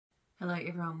Hello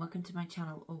everyone, welcome to my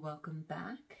channel or welcome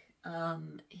back.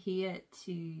 Here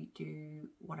to do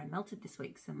what I melted this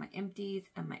week, so my empties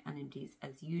and my unempties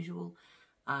as usual.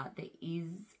 There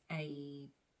is a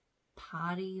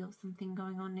party or something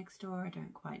going on next door, I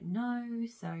don't quite know,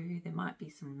 so there might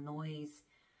be some noise.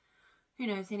 Who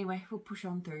knows? Anyway, we'll push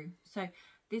on through. So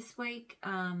this week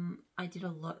I did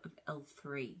a lot of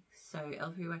L3, so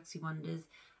L3 Waxy Wonders.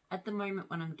 At the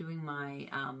moment when I'm doing my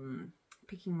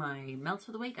picking my melts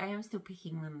for the week, I am still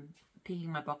picking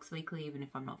my box weekly, even if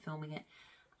I'm not filming it.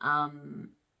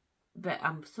 But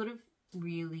I'm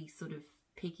really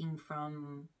picking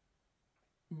from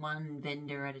one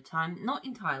vendor at a time. Not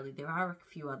entirely, there are a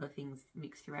few other things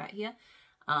mixed throughout here.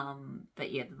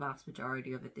 But yeah, the vast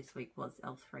majority of it this week was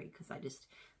L3 because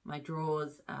my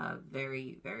drawers are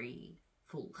very, very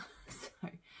full.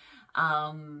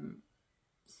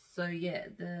 So yeah,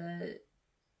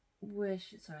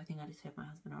 sorry, I think I just heard my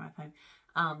husband arrive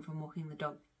home from walking the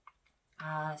dog.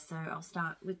 So I'll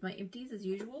start with my empties as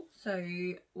usual. So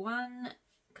one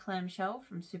clamshell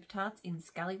from Super Tarts in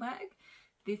Scallywag.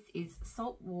 This is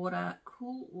salt water,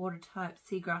 cool water type,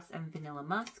 seagrass and vanilla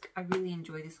musk. I really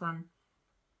enjoy this one.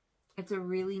 It's a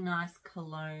really nice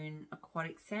cologne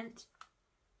aquatic scent.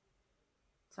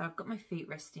 So I've got my feet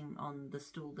resting on the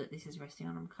stool that this is resting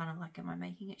on. I'm kind of like, am I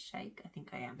making it shake? I think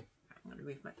I am. I'm going to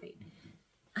move my feet.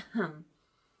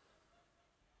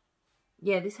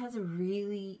 Yeah, this has a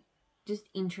really just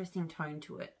interesting tone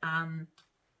to it. And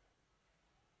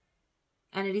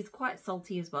it is quite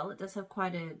salty as well. It does have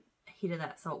quite a hit of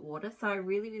that salt water. So I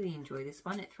really, really enjoy this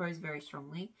one. It throws very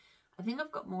strongly. I think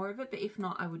I've got more of it, but if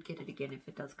not, I would get it again if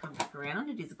it does come back around.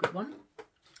 It is a good one.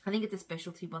 I think it's a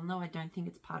specialty one though. I don't think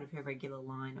it's part of her regular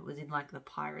line. It was in like the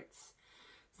Pirates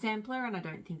sampler and I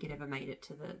don't think it ever made it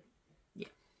to the, yeah.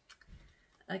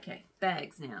 Okay,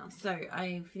 bags now. So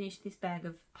I finished this bag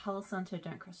of Palo Santo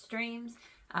Don't Cross Streams.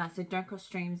 So Don't Cross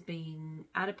Streams being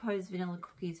adipose, vanilla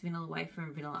cookies, vanilla wafer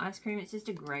and vanilla ice cream. It's just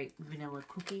a great vanilla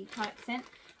cookie type scent.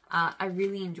 I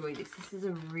really enjoy this. This is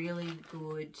a really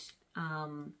good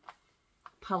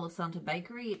Palo Santo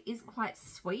bakery. It is quite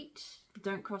sweet.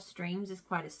 Don't Cross Streams is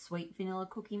quite a sweet vanilla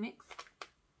cookie mix.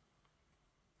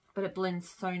 But it blends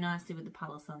so nicely with the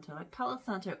Palo Santo. Like Palo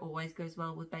Santo always goes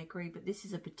well with bakery, but this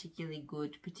is a particularly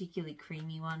good, particularly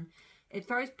creamy one. It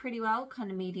throws pretty well,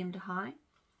 kind of medium to high.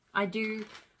 I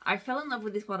fell in love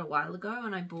with this one a while ago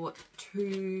and I bought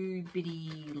 2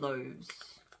 bitty loaves.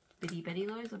 Bitty Betty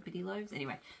loaves or bitty loaves?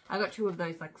 Anyway, I got 2 of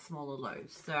those like smaller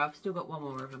loaves. So I've still got 1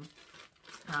 more of them.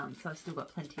 So I've still got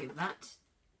plenty of that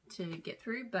to get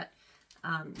through. But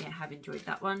yeah, have enjoyed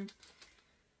that one.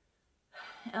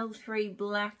 L3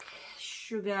 Black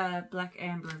Sugar, Black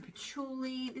Amber and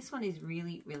Patchouli. This one is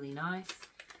really, really nice.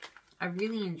 I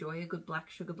really enjoy a good black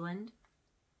sugar blend.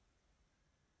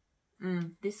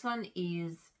 This one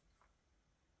is,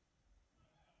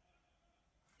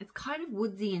 it's kind of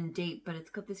woodsy and deep, but it's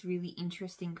got this really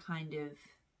interesting kind of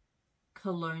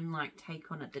cologne-like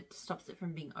take on it that stops it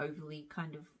from being overly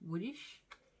kind of woodish.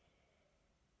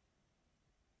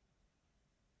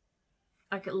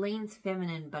 Like it leans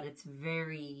feminine, but it's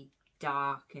very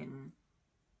dark and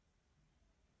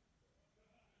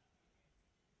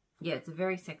yeah, it's a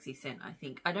very sexy scent, I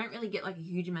think. I don't really get like a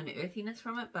huge amount of earthiness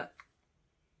from it, but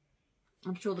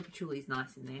I'm sure the patchouli is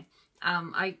nice in there.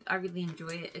 I really enjoy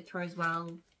it. It throws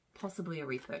well. Possibly a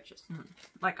repurchase.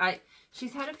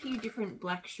 She's had a few different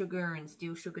black sugar and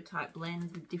steel sugar type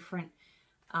blends with different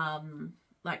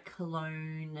like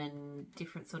cologne and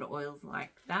different sort of oils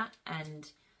like that, and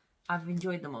I've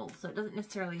enjoyed them all. So it doesn't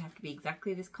necessarily have to be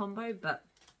exactly this combo, but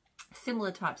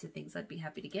similar types of things I'd be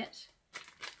happy to get.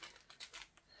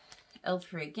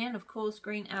 L3 again, of course,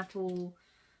 green apple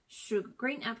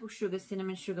sugar,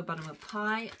 cinnamon sugar, buttermilk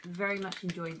pie. Very much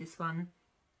enjoyed this one.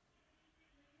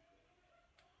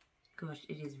 Gosh,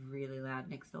 it is really loud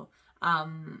next door.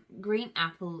 Green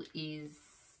apple is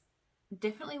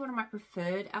definitely one of my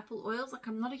preferred apple oils. Like,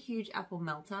 I'm not a huge apple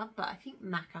melter, but I think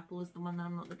Mac apple is the one that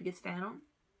I'm not the biggest fan on.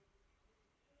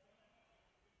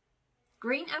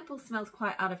 Green apple smells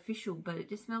quite artificial, but it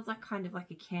just smells like kind of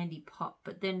like a candy pop.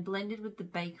 But then blended with the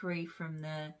bakery from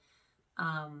the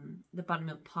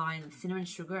buttermilk pie and the cinnamon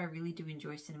sugar, I really do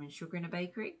enjoy cinnamon sugar in a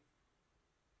bakery.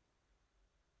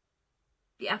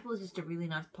 The apple is just a really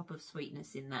nice pop of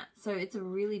sweetness in that. So it's a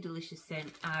really delicious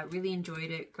scent. Really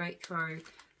enjoyed it. Great throw.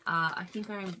 I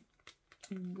think I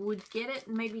would get it,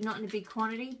 maybe not in a big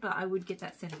quantity, but I would get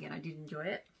that scent again. I did enjoy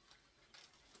it.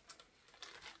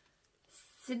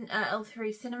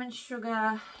 L3 cinnamon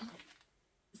sugar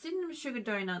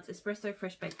donuts, espresso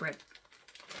fresh baked bread.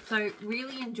 So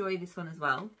really enjoy this one as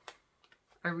well.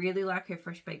 I really like her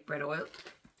fresh baked bread oil.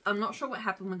 I'm not sure what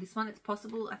happened with this one. It's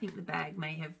possible. I think the bag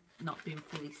may have not been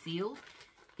fully sealed.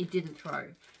 It didn't throw.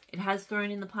 It has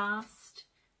thrown in the past.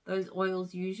 Those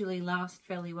oils usually last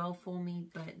fairly well for me,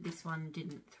 but this one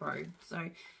didn't throw. So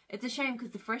it's a shame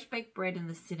because the fresh baked bread and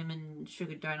the cinnamon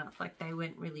sugar donuts, like they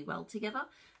went really well together.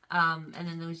 And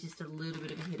then there was just a little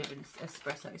bit of a hit of an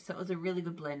espresso. So it was a really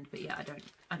good blend, but yeah,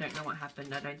 I don't know what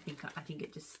happened. I think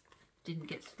it just didn't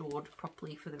get stored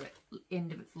properly for the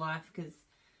end of its life because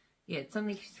yeah, it's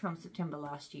only from September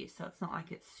last year, so it's not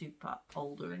like it's super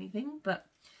old or anything, but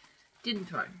didn't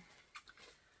throw.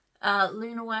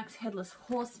 Lunar Wax Headless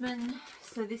Horseman.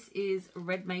 So this is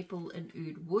red maple and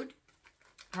oud wood.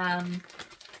 I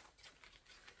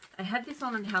had this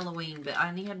on Halloween, but I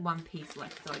only had one piece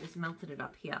left, so I just melted it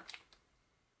up here.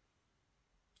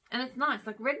 And it's nice.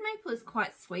 Like, red maple is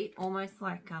quite sweet, almost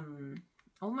like,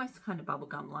 almost kind of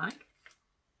bubblegum like.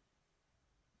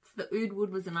 The oud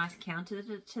wood was a nice counter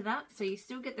to that, so you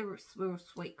still get the real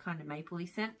sweet kind of mapley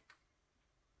scent.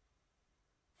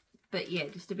 But yeah,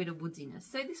 just a bit of woodsiness.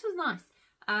 So this was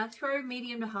nice. Throw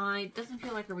medium to high. Doesn't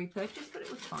feel like a repurchase, but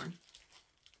it was fine.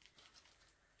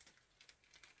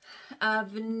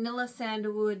 Vanilla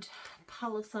sandalwood,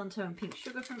 Palo Santo and pink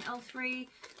sugar from L3.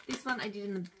 This one I did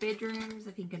in the bedrooms,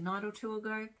 I think a night or two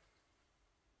ago.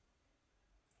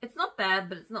 It's not bad,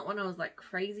 but it's not one I was like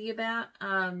crazy about.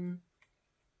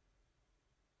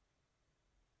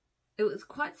 It was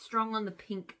quite strong on the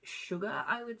pink sugar,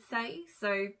 I would say.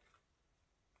 So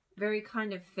very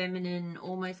kind of feminine,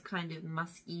 almost kind of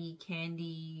musky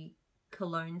candy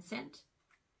cologne scent.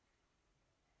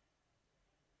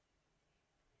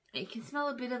 You can smell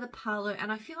a bit of the palo,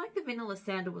 and I feel like the vanilla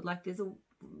sandalwood, like there's a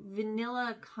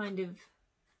vanilla kind of,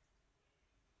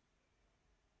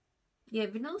 yeah,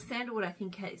 vanilla sandalwood I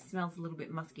think it smells a little bit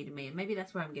musky to me, and maybe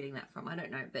that's where I'm getting that from, I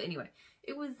don't know. But anyway,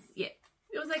 it was, yeah,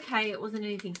 it was okay. It wasn't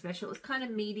anything special. It was kind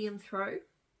of medium throw.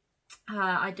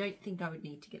 I don't think I would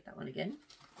need to get that one again.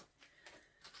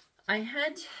 I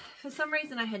had, for some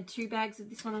reason, I had 2 bags of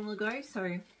this one on the go,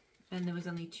 so, and there was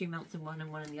only 2 melts in one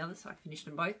and one in the other, so I finished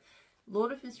them both.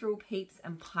 Lord of Misrule Peeps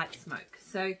and Pipe Smoke.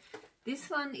 So this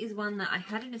one is one that I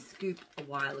had in a scoop a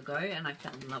while ago and I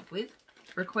fell in love with.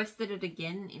 Requested it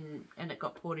again and it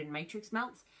got poured in Matrix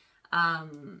Melts.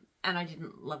 And I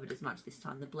didn't love it as much this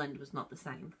time. The blend was not the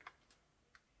same.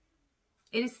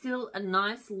 It is still a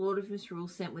nice Lord of Misrule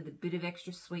scent with a bit of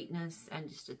extra sweetness and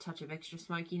just a touch of extra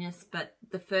smokiness. But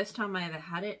the first time I ever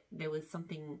had it, there was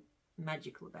something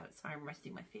magical about it. Sorry, I'm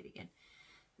resting my feet again,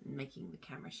 making the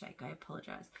camera shake. I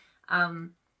apologize.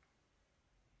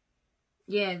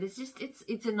 Yeah, there's just,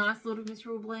 it's a nice Lord of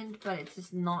Misrule blend, but it's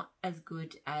just not as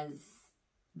good as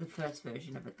the first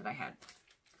version of it that I had.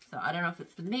 So I don't know if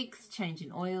it's the mix, change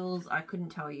in oils. I couldn't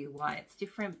tell you why it's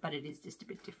different, but it is just a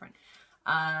bit different.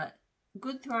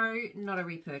 Good throw, not a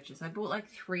repurchase. I bought like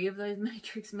 3 of those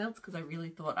Matrix Melts because I really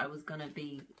thought I was going to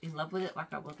be in love with it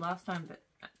like I was last time, but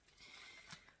no.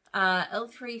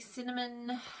 L3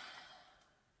 Cinnamon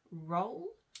Roll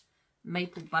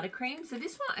Maple Buttercream. So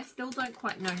this one I still don't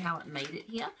quite know how it made it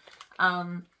here,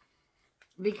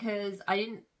 because I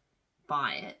didn't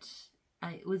buy it.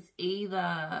 It was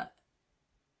either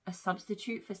a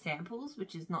substitute for samples,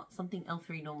 which is not something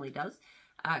L3 normally does,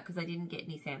 because I didn't get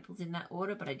any samples in that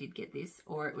order, but I did get this,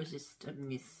 or it was just a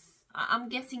I'm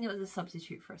guessing it was a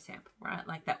substitute for a sample, right?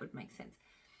 Like that would make sense.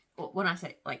 Or when I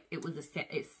say like it was a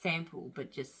sample,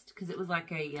 but just because it was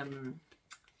like a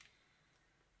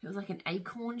it was like an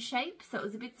acorn shape, so it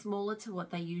was a bit smaller to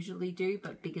what they usually do,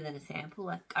 but bigger than a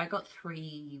sample. I got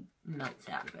 3 melts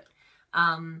out of it.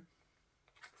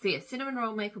 So yeah, cinnamon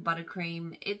roll maple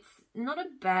buttercream. It's not a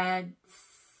bad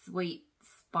sweet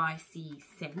spicy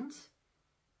scent,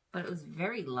 but it was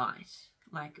very light,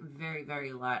 like very,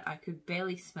 very light. I could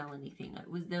barely smell anything.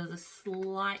 There was a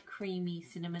slight creamy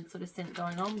cinnamon sort of scent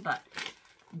going on, but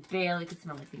barely could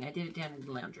smell anything. I did it down in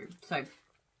the lounge room, so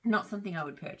not something I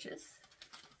would purchase.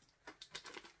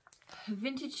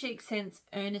 Vintage Chic Scents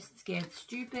Earnest Scared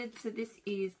Stupid. So this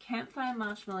is Campfire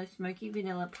Marshmallow Smoky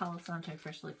Vanilla Palo Santo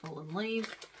Freshly Fallen Leaves.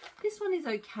 This one is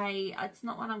okay. It's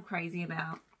not one I'm crazy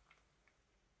about.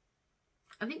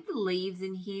 I think the leaves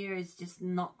in here is just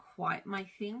not quite my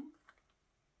thing.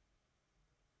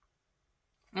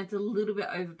 And it's a little bit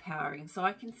overpowering. So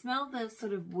I can smell the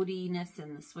sort of woodiness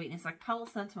and the sweetness. Like Palo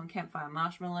Santo and Campfire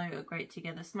Marshmallow are great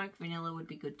together. Smoked Vanilla would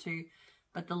be good too.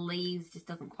 But the leaves just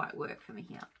doesn't quite work for me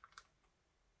here.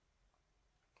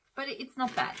 But it's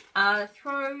not bad.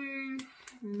 Throw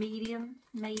medium,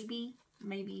 maybe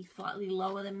slightly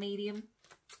lower than medium.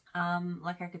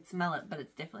 Like I could smell it, but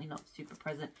it's definitely not super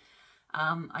present.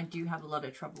 I do have a lot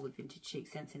of trouble with Vintage Chic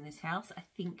scents in this house. I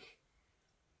think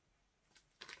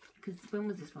because when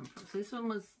was this one from? So this one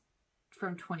was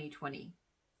from 2020.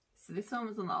 So this one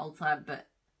was on the old side, but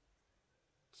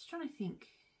just trying to think.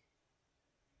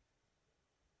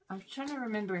 I'm trying to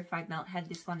remember if I had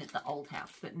this one at the old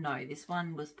house, but no, this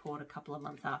one was poured a couple of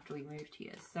months after we moved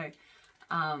here. So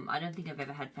I don't think I've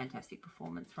ever had fantastic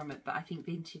performance from it, but I think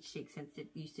Vintage Chic Sense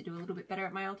used to do a little bit better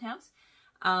at my old house.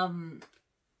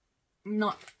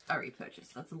 Not a repurchase.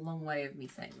 That's a long way of me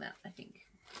saying that, I think.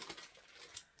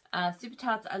 Super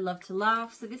Tarts I Love to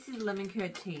Laugh. So this is lemon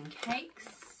curd tea and cakes.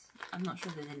 I'm not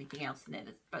sure there's anything else in there,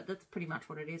 but that's pretty much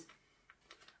what it is.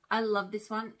 I love this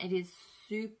one. It is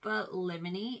super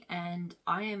lemony, and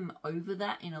I am over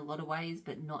that in a lot of ways,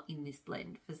 but not in this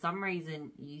blend. For some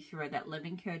reason, you throw that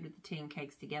lemon curd with the tea and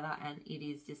cakes together, and it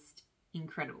is just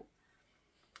incredible.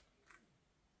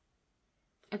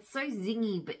 It's so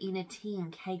zingy, but in a tea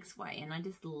and cakes way, and I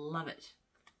just love it.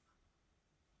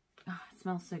 Oh, it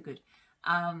smells so good.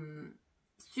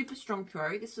 Super strong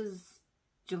throw. This was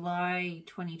July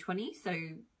 2020, so,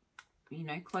 you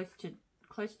know, close to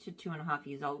 2.5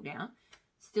 years old now.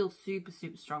 Still super,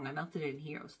 super strong. I melted it in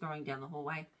here. It was throwing down the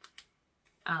hallway.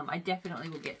 I definitely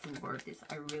will get some more of this.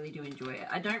 I really do enjoy it.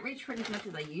 I don't reach for it as much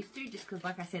as I used to, just because,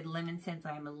 like I said, lemon scents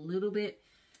I am a little bit,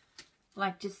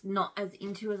 like, just not as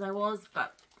into as I was,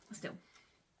 but still.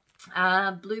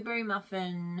 Blueberry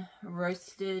Muffin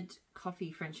Roasted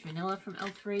Coffee French Vanilla from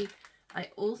L3. I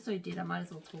also did, I might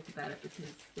as well talk about it because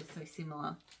they're so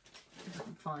similar, if I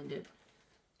can find it.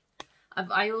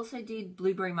 I also did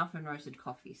Blueberry Muffin Roasted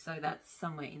Coffee, so that's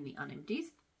somewhere in the Unempties.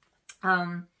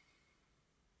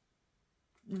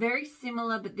 Very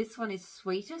similar, but this one is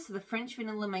sweeter, so the French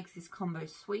Vanilla makes this combo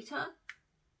sweeter.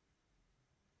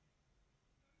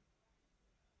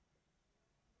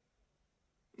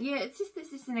 Yeah, it's just there's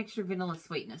just an extra vanilla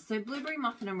sweetness. So Blueberry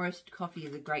Muffin and Roasted Coffee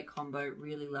is a great combo.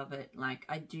 Really love it. Like,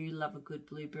 I do love a good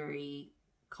blueberry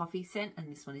coffee scent, and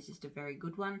this one is just a very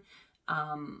good one.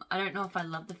 I don't know if I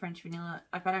love the French Vanilla.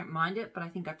 Like, I don't mind it, but I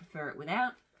think I prefer it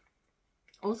without.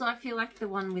 Also, I feel like the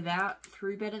one without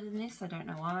threw better than this. I don't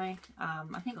know why.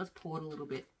 I think it was poured a little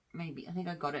bit, maybe. I think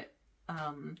I got it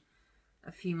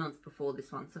a few months before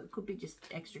this one, so it could be just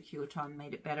extra cure time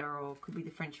made it better, or it could be the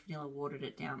French Vanilla watered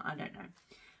it down. I don't know.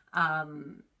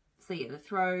 So yeah, the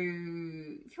throw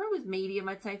was medium,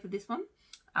 I'd say, for this one.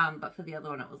 But for the other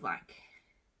one, it was like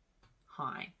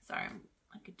high. Sorry, I'm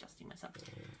like adjusting myself.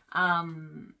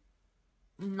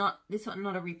 Not this one,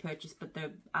 not a repurchase, but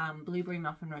the Blueberry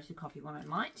Muffin Roasted Coffee one I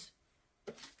might.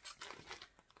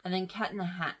 And then Cat in the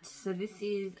Hat. So this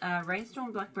is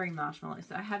Rainstorm Blackberry Marshmallow.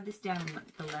 So I have this down in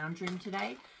the lounge room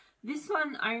today. This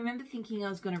one, I remember thinking I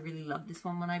was going to really love this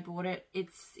one when I bought it.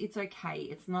 It's okay.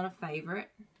 It's not a favourite.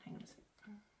 Hang on a second.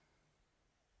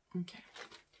 Okay.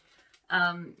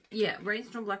 Yeah,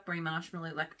 Rainstorm Blackberry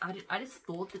Marshmallow. Like, I just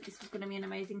thought that this was going to be an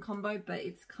amazing combo, but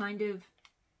it's kind of,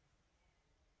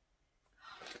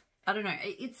 I don't know.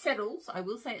 It settles. I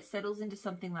will say it settles into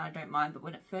something that I don't mind, but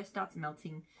when it first starts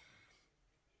melting,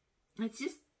 it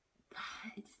just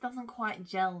doesn't quite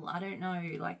gel. I don't know.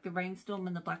 Like, the Rainstorm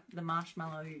and the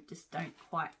marshmallow just don't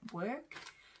quite work.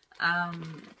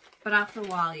 But after a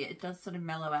while, yeah, it does sort of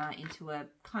mellow out into a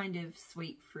kind of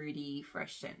sweet, fruity,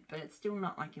 fresh scent. But it's still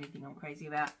not like anything I'm crazy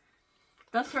about.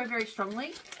 It does throw very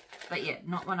strongly, but yeah,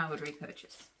 not one I would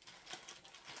repurchase.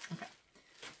 Okay.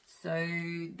 So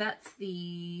that's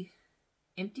the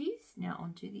Empties. Now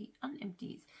on to the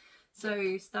Unempties.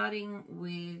 So starting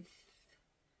with,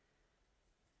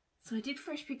 so I did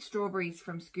fresh picked strawberries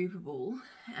from Scoopable,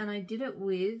 and I did it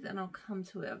with, and I'll come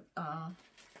to it,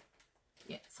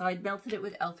 yeah, so I melted it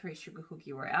with L3 Sugar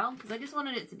Cookie Royale, because I just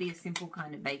wanted it to be a simple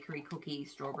kind of bakery cookie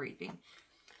strawberry thing.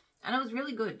 And it was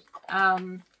really good.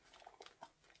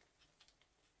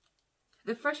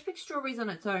 The fresh picked strawberries on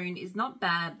its own is not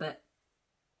bad, but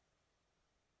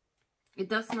it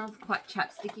does smell quite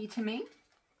chapsticky to me.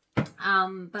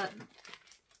 But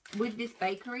with this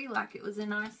bakery, like, it was a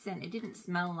nice scent. It didn't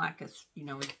smell like a, you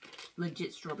know, a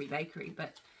legit strawberry bakery,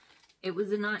 but it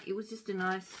was just a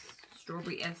nice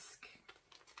strawberry-esque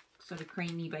sort of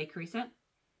creamy bakery scent.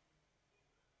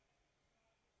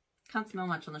 Can't smell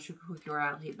much on the Sugar Cookie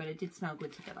Royale here, but it did smell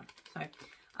good together. So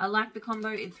I like the combo.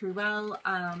 It threw well.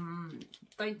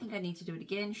 Don't think I need to do it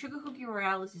again. Sugar Cookie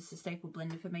Royale is just a staple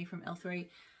blender for me from L3.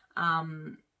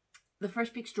 The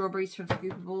fresh picked strawberries from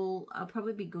Scoopable, I'll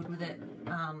probably be good with it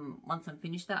once I'm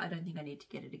finished that. I don't think I need to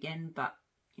get it again, but,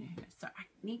 you know, so I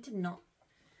need to not...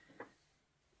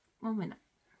 1 minute.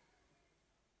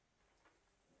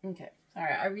 Okay,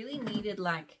 sorry, I really needed,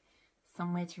 like,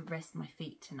 somewhere to rest my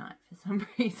feet tonight for some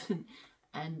reason.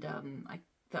 And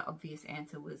the obvious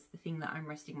answer was the thing that I'm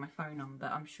resting my phone on,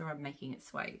 but I'm sure I'm making it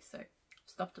sway, so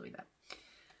stop doing that.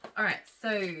 Alright,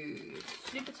 so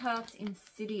Super Tarts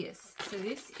Insidious. So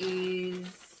this is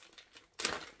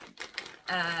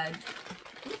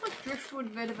it's like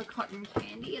driftwood vetiver cotton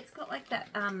candy. It's got like that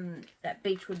that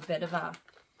beechwood vetiver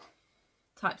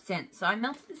type scent. So I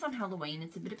melted this on Halloween.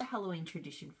 It's a bit of a Halloween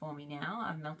tradition for me now.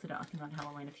 I've melted it, I think, on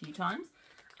Halloween a few times.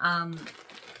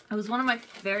 It was one of my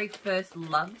very first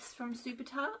loves from Super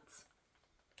Tarts.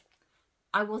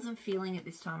 I wasn't feeling it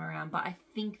this time around, but I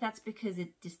think that's because it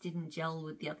just didn't gel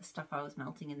with the other stuff I was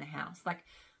melting in the house. Like,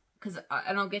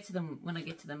 and I'll get to them when I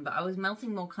get to them, but I was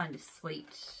melting more kind of sweet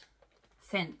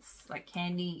scents, like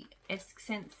candy-esque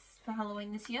scents for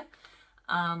Halloween this year.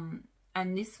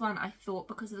 And this one, I thought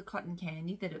because of the cotton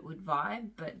candy that it would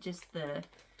vibe, but just the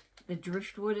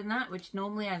driftwood and that, which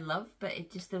normally I love, but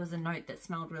it just, there was a note that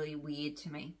smelled really weird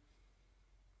to me.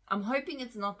 I'm hoping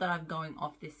it's not that I'm going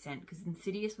off this scent, because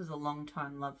Insidious was a long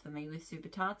time love for me with Super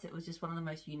Tarts. It was just one of the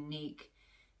most unique,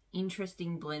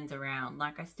 interesting blends around.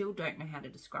 Like, I still don't know how to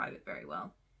describe it very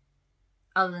well.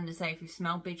 Other than to say, if you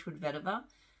smell beechwood vetiver,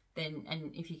 then,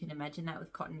 and if you can imagine that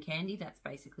with cotton candy, that's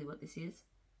basically what this is.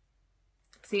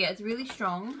 So yeah, it's really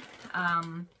strong.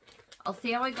 I'll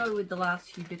see how I go with the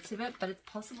last few bits of it, but it's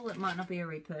possible it might not be a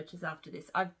repurchase after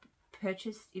this. I've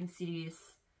purchased Insidious.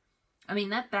 I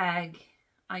mean, that bag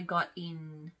I got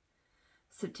in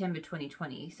September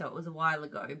 2020, so it was a while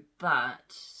ago,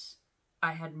 but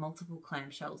I had multiple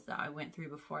clamshells that I went through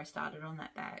before I started on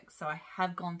that bag. So I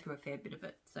have gone through a fair bit of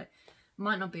it. So it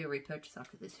might not be a repurchase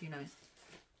after this, who knows.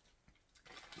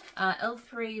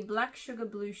 L3 Black Sugar,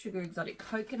 Blue Sugar, Exotic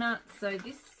Coconut. So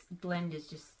this blend is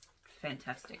just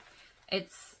fantastic.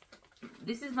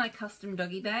 This is my custom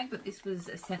doggy bag, but this was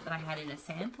a scent that I had in a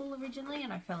sample originally,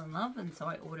 and I fell in love, and so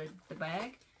I ordered the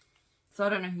bag. So I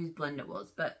don't know whose blend it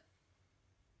was, but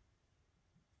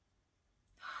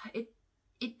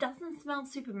it doesn't smell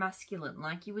super masculine.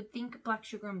 Like, you would think Black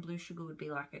Sugar and Blue Sugar would be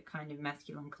like a kind of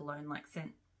masculine cologne-like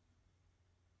scent.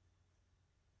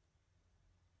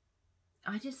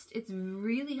 It's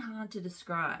really hard to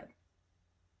describe.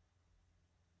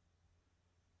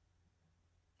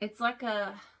 It's like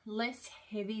a less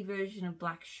heavy version of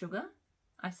Black Sugar,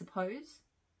 I suppose.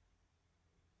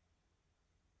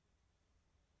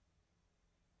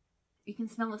 You can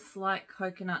smell a slight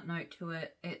coconut note to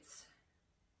it.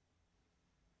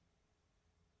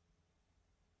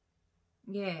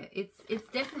 Yeah, it's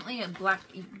definitely a black,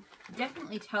 you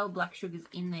definitely tell Black Sugar's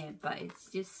in there, but it's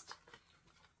just,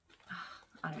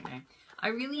 I don't know. I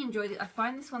really enjoyed it. I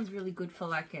find this one's really good for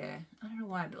like I don't know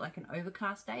why, but like an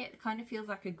overcast day. It kind of feels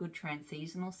like a good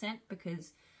trans-seasonal scent,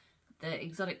 because the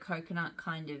exotic coconut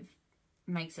kind of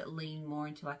makes it lean more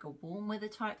into like a warm weather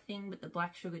type thing, but the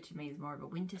Black Sugar to me is more of a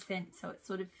winter scent, so it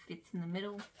sort of fits in the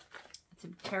middle. It's a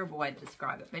terrible way to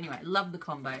describe it, but anyway, love the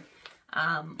combo.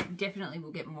 Definitely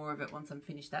will get more of it once I'm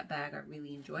finished that bag. I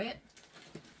really enjoy it.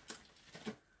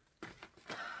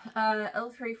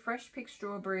 L3 Fresh Picked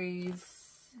Strawberries.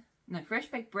 No, Fresh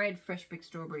Baked Bread, Fresh Picked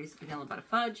Strawberries, Vanilla Butter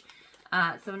Fudge.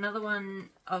 So another one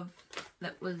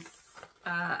that was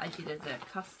I did as a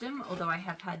custom, although I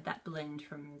have had that blend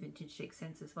from Vintage Chic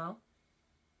Scents as well.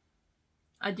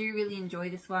 I do really enjoy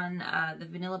this one. The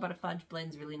Vanilla Butter Fudge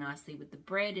blends really nicely with the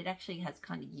bread. It actually has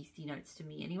kind of yeasty notes to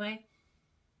me anyway.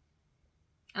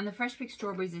 And the Fresh Picked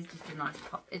Strawberries is just a nice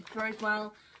pop. It throws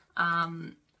well.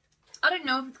 I don't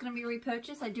know if it's going to be a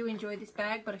repurchase. I do enjoy this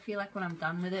bag, but I feel like when I'm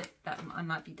done with it, that I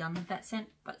might be done with that scent.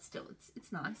 But still,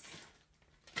 it's nice.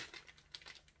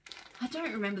 I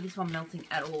don't remember this one melting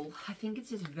at all. I think it's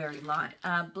just very light.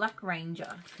 Black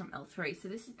Ranger from L3. So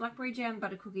this is blackberry jam,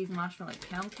 butter cookies, marshmallow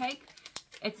pound cake.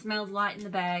 It smelled light in the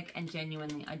bag, and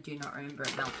genuinely, I do not remember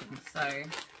it melting. So it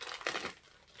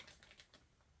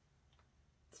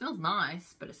smells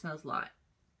nice, but it smells light.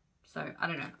 So I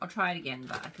don't know. I'll try it again,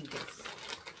 but I think it's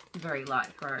very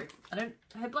light grow.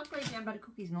 Her blackberry jam butter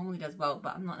cookies normally does well,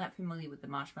 but I'm not that familiar with the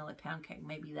marshmallow pound cake.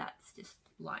 Maybe that's just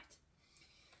light.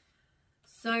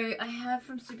 So I have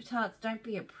from Super Tarts, Don't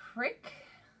Be a Prick.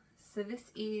 So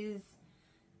this is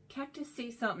Cactus Sea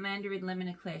Salt Mandarin Lemon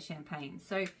Eclair Champagne.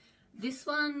 So this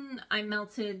one I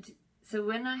melted. So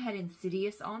when I had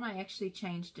Insidious on, I actually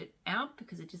changed it out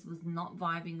because it just was not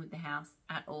vibing with the house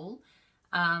at all.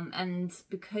 And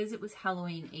because it was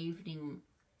Halloween evening,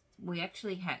 we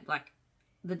actually had like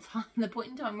the point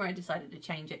in time where I decided to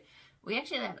change it, we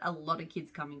actually had a lot of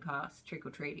kids coming past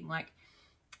trick-or-treating. Like,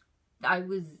 I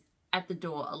was at the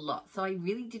door a lot, so I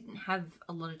really didn't have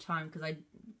a lot of time, because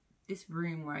this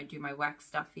room where I do my wax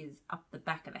stuff is up the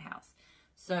back of the house,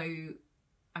 so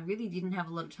I really didn't have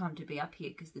a lot of time to be up here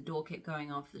because the door kept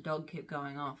going off, the dog kept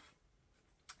going off.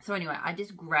 So anyway, I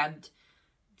just grabbed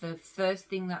the first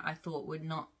thing that I thought would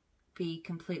not be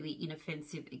completely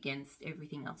inoffensive against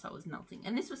everything else I was melting.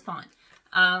 And this was fine.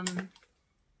 I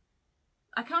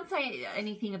can't say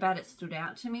anything about it stood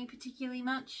out to me particularly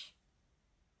much.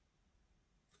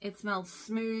 It smells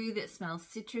smooth, it smells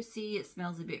citrusy, it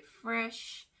smells a bit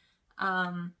fresh.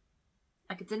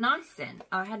 Like, it's a nice scent.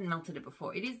 I hadn't melted it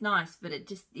before. It is nice, but it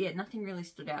just, yeah, nothing really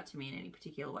stood out to me in any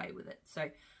particular way with it. So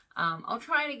I'll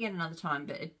try it again another time,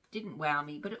 but it didn't wow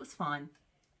me, but it was fine.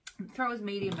 Throw as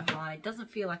medium to high.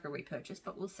 Doesn't feel like a repurchase,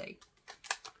 but we'll see.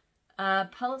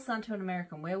 Palo Santo and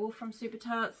American Werewolf from Super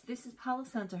Tarts. This is Palo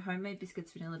Santo homemade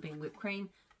biscuits, vanilla bean, whipped cream.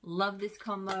 Love this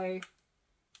combo.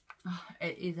 Oh,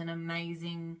 it is an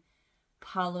amazing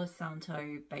Palo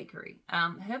Santo bakery.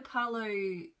 Her Palo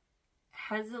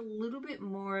has a little bit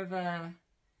more of a,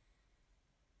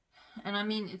 and I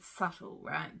mean it's subtle,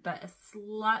 right, but a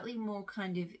slightly more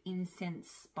kind of incense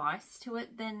spice to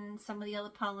it than some of the other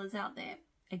Palos out there.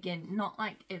 Again, not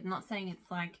saying it's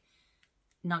like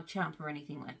Nug Champ or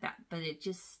anything like that, but it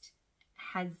just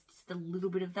has just a little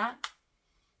bit of that,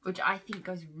 which I think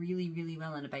goes really, really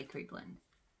well in a bakery blend.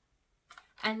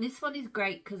 And this one is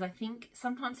great because I think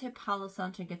sometimes her Palo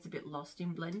Santo gets a bit lost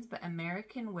in blends, but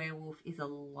American Werewolf is a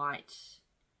light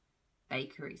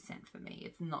bakery scent for me.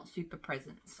 It's not super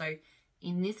present. So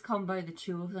in this combo, the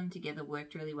two of them together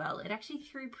worked really well. It actually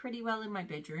threw pretty well in my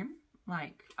bedroom.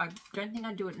 Like, I don't think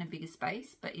I'd do it in a bigger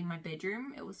space, but in my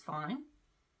bedroom, it was fine.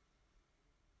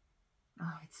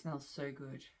 Oh, it smells so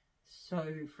good. So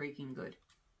freaking good.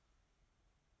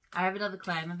 I have another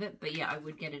clam of it, but yeah, I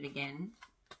would get it again.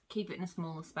 Keep it in a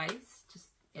smaller space. Just,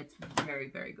 it's very,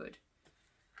 very good.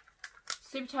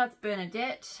 Super Tarts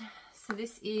Bernadette. So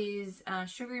this is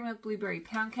Sugary Milk Blueberry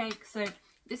Pound Cake. So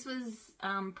this was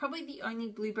probably the only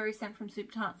blueberry scent from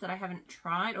Super Tarts that I haven't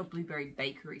tried, or blueberry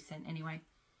bakery scent anyway.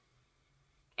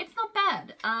 It's not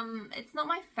bad. It's not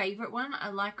my favourite one. I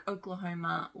like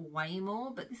Oklahoma way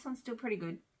more, but this one's still pretty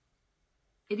good.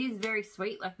 It is very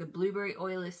sweet. Like, the blueberry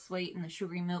oil is sweet and the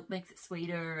sugary milk makes it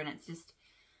sweeter, and it's just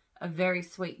a very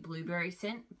sweet blueberry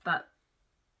scent, but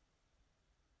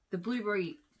the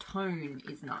blueberry tone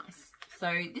is nice.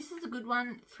 So this is a good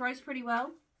one. Throws pretty well.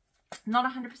 Not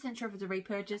 100% sure if it's a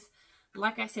repurchase.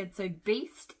 Like I said, so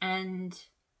Beast and,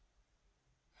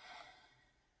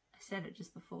 I said it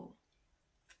just before,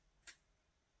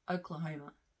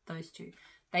 Oklahoma, those two.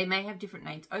 They may have different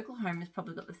names. Oklahoma's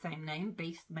probably got the same name.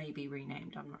 Beast may be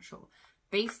renamed, I'm not sure.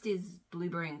 Beast is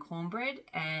blueberry and cornbread,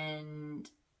 and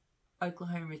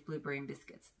Oklahoma is blueberry and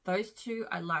biscuits. Those two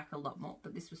I like a lot more,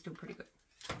 but this was still pretty good.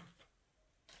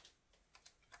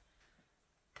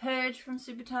 Purge from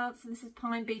Super Tarts. So this is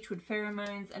Pine Beechwood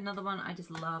Pheromones. Another one I just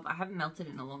love. I haven't melted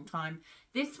it in a long time.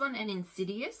 This one and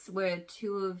Insidious were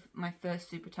two of my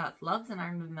first Super Tarts loves, and I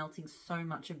remember melting so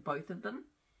much of both of them.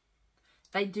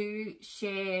 They do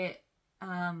share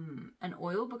an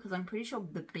oil, because I'm pretty sure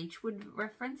the Beechwood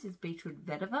reference is Beechwood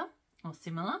vetiver or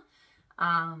similar.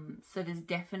 So there's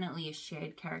definitely a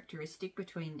shared characteristic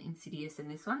between Insidious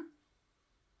and this one.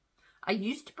 I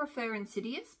used to prefer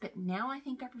Insidious, but now I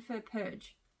think I prefer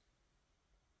Purge.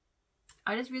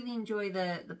 I just really enjoy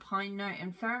the pine note,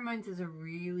 and Pheromones is a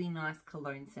really nice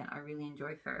cologne scent. I really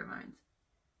enjoy Pheromones.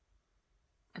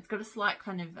 It's got a slight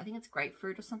kind of, I think it's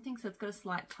grapefruit or something, so it's got a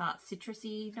slight tart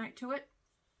citrusy note to it.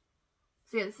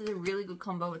 So yeah, this is a really good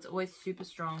combo. It's always super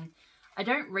strong. I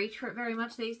don't reach for it very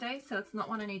much these days, so it's not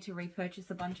one I need to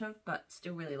repurchase a bunch of, but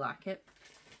still really like it.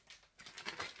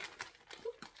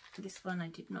 This one I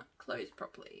did not close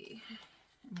properly.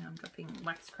 And now I'm dropping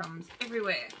wax crumbs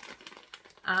everywhere.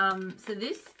 So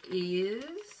this is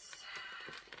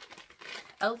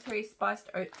L3 Spiced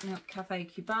Oat Milk Cafe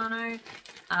Cubano.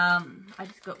 I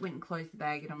just went and closed the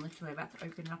bag, and I'm literally about to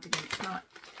open it up again tonight.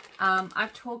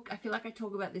 I feel like I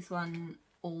talk about this one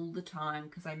all the time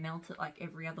because I melt it like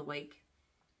every other week.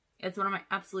 It's one of my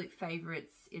absolute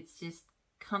favorites. It's just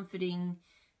comforting.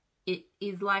 It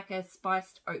is like a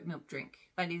spiced oat milk drink.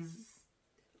 That is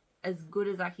as good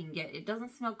as I can get. It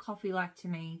doesn't smell coffee-like to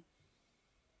me,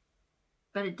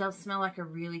 but it does smell like a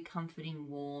really comforting,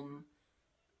 warm,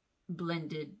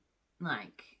 blended,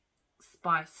 like,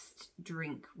 spiced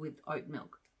drink with oat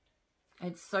milk.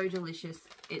 It's so delicious.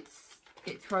 It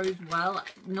throws well.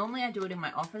 Normally I do it in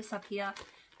my office up here.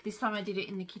 This time I did it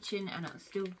in the kitchen, and it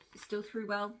still threw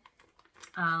well.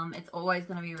 It's always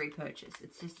going to be a repurchase.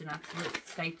 It's just an absolute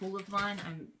staple of mine.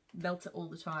 I melt it all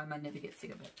the time. I never get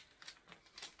sick of it.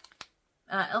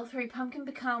 L3 Pumpkin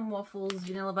Pecan Waffles,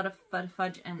 Vanilla Butter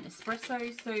Fudge, and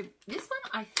Espresso. So this one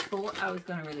I thought I was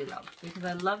going to really love, because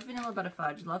I love Vanilla Butter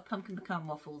Fudge, love Pumpkin Pecan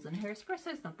Waffles, and her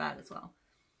Espresso is not bad as well.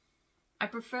 I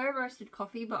prefer roasted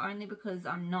coffee, but only because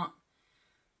I'm not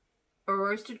A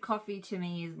roasted coffee to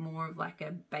me is more of like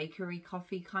a bakery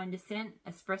coffee kind of scent.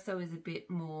 Espresso is a bit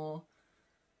more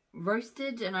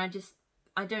roasted, and I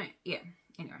don't, yeah,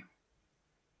 anyway.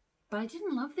 But I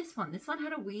didn't love this one. This one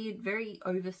had a weird, very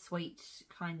oversweet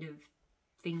kind of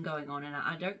thing going on, and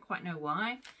I don't quite know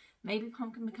why. Maybe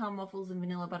pumpkin pecan waffles and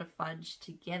vanilla butter fudge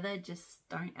together just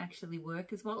don't actually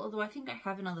work as well. Although I think I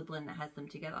have another blend that has them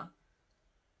together.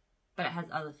 But it has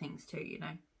other things too, you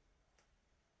know.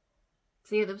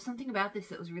 So yeah, there was something about this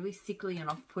that was really sickly and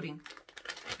off-putting.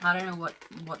 I don't know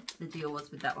what the deal was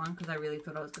with that one, because I really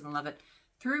thought I was going to love it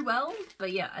through well.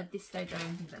 But yeah, at this stage, I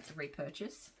don't think that's a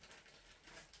repurchase.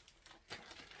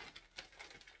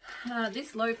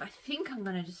 This loaf, I think I'm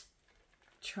going to just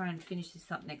try and finish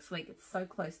this up next week. It's so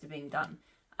close to being done.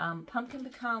 Pumpkin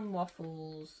pecan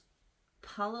waffles,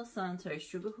 Palo Santo,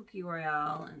 sugar cookie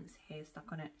royale, and there's hair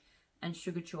stuck on it, and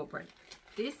sugar shortbread.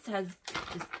 This has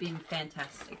just been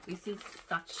fantastic. This is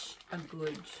such a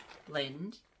good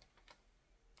blend.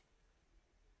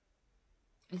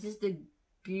 It's just a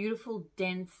beautiful,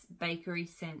 dense bakery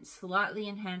scent, slightly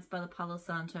enhanced by the Palo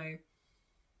Santo.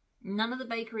 None of the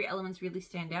bakery elements really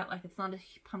stand out. Like, it's not a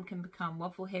pumpkin pecan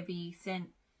waffle heavy scent.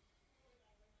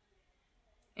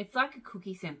 It's like a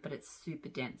cookie scent, but it's super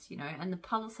dense, you know. And the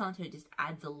Palo Santo just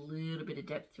adds a little bit of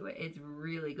depth to it. It's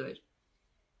really good.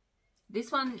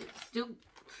 This one still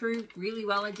threw really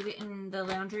well. I did it in the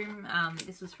lounge room.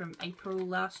 This was from April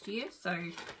last year. So,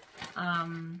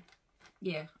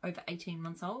 yeah, over 18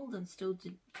 months old and still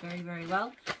did very, very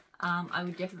well. I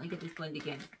would definitely get this blend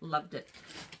again. Loved it.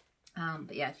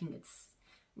 But yeah, I think it's,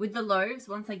 with the loaves,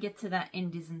 once I get to that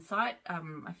end is in sight,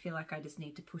 I feel like I just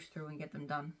need to push through and get them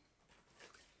done.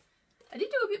 I did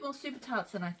do a bit more super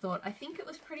tarts than I thought. I think it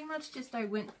was pretty much just I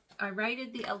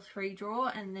raided the L3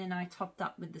 drawer and then I topped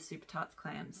up with the super tarts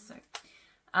clams. So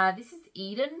this is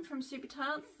Eden from Super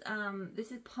Tarts.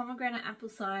 This is pomegranate apple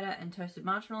cider and toasted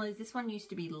marshmallows. This one used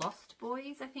to be Lost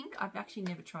Boys, I think. I've actually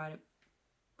never tried it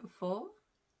before.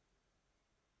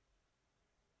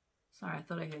 Sorry, I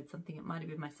thought I heard something. It might have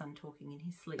been my son talking in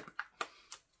his sleep.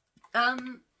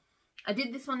 I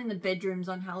did this one in the bedrooms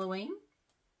on Halloween.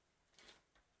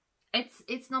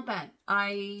 It's not bad.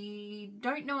 I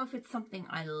don't know if it's something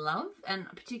I love, and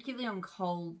particularly on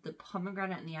cold, the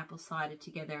pomegranate and the apple cider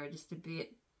together are just a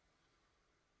bit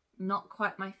not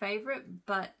quite my favourite,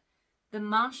 but the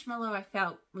marshmallow I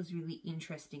felt was really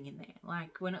interesting in there.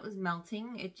 Like, when it was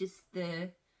melting, it just,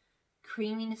 the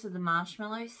creaminess of the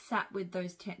marshmallow sat with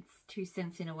those 2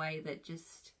 cents in a way that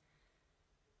just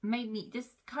made me, just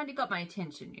kind of got my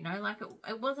attention, you know. Like,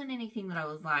 it wasn't anything that I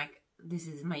was like, this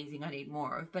is amazing, I need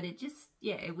more of, but it just,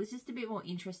 yeah, it was just a bit more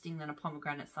interesting than a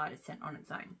pomegranate cider scent on its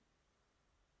own.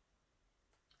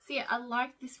 So yeah, I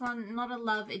like this one. Not a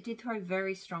love. It did throw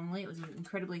very strongly. It was an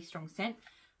incredibly strong scent.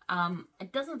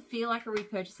 It doesn't feel like a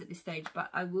repurchase at this stage, but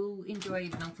I will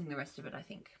enjoy melting the rest of it, I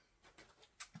think.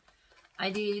 I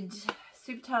did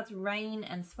Super Tarts Rain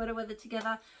and Sweater Weather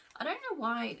together. I don't know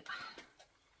why.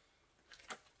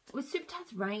 With Super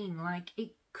Tarts Rain, like,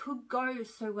 it could go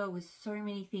so well with so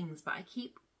many things, but I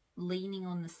keep leaning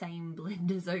on the same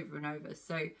blenders over and over.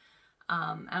 So,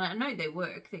 and I know they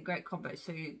work. They're great combos.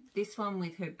 So this one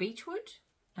with her Beechwood,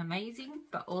 amazing,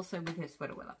 but also with her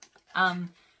Sweater Weather.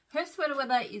 Her Sweater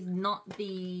Weather is not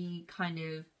the kind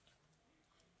of,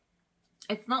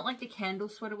 it's not like the candle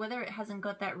Sweater Weather. It hasn't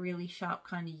got that really sharp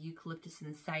kind of eucalyptus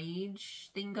and sage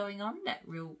thing going on, that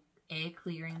real air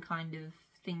clearing kind of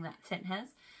thing that scent has.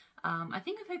 I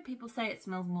think I've heard people say it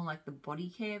smells more like the body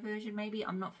care version, maybe.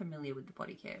 I'm not familiar with the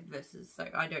body care versus, so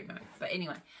I don't know. But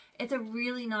anyway, it's a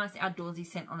really nice outdoorsy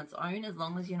scent on its own, as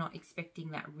long as you're not expecting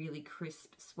that really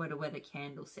crisp Sweater Weather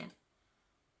candle scent.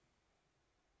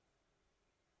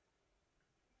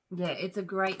 Yeah, it's a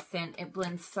great scent. It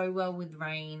blends so well with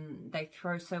Rain. They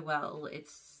throw so well.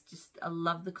 It's just, I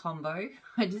love the combo.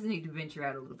 I just need to venture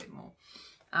out a little bit more.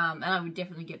 And I would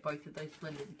definitely get both of those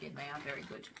blended again. They are very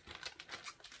good.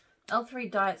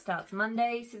 L3 diet starts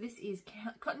Monday. So this is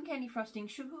cotton candy frosting,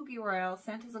 sugar cookie royale,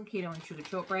 Santa's on keto, and sugar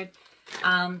shortbread.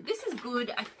 This is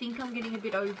good. I think I'm getting a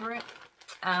bit over it.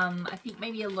 I think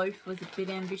maybe a loaf was a bit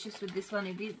ambitious with this one.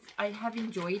 It is. I have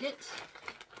enjoyed it.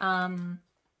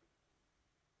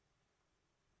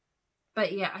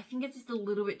 But yeah, I think it's just a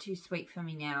little bit too sweet for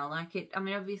me now. Like, it, I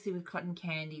mean, obviously with cotton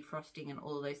candy frosting and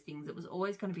all of those things, it was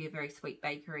always going to be a very sweet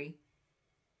bakery.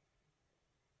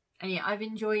 And yeah, I've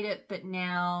enjoyed it, but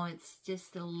now it's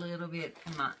just a little bit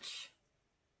much.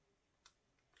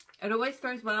 It always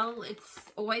throws well.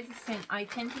 It's always a scent. I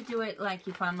tend to do it, like,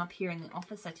 if I'm up here in the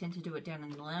office, I tend to do it down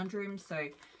in the lounge room. So,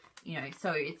 you know,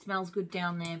 so it smells good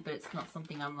down there, but it's not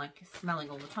something I'm, like, smelling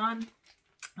all the time.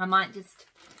 I might just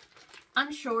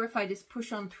Unsure if I just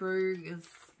push on through, there's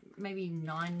maybe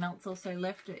 9 melts or so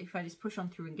left, if I just push on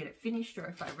through and get it finished, or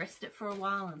if I rest it for a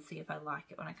while and see if I like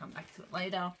it when I come back to it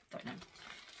later. Don't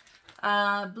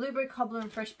know. Blueberry cobbler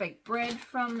and fresh baked bread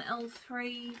from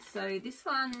L3. So this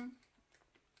one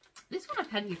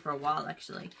I've had here for a while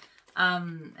actually. As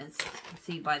you can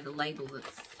see by the label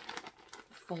that's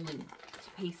falling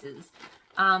to pieces.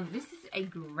 This is a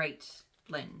great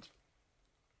blend.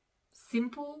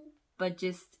 Simple, but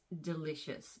just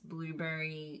delicious.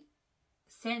 Blueberry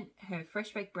scent, her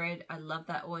fresh baked bread. I love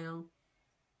that oil.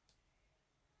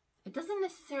 It doesn't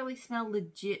necessarily smell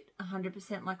legit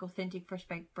 100% like authentic fresh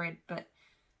baked bread, but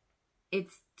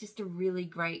it's just a really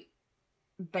great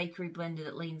bakery blender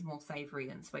that leans more savory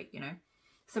than sweet, you know.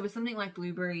 So with something like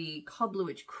blueberry cobbler,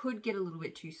 which could get a little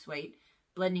bit too sweet,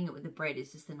 blending it with the bread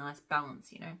is just a nice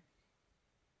balance, you know.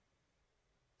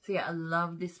 So yeah, I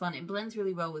love this one. It blends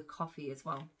really well with coffee as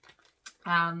well.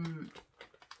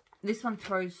 This one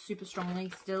throws super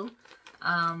strongly still.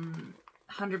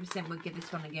 100% would get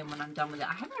this one again when I'm done with it.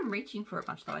 I haven't been reaching for it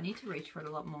much though. I need to reach for it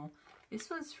a lot more. This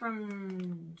was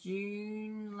from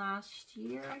June last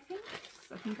year, I think.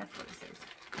 I think that's what it says.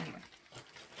 Anyway.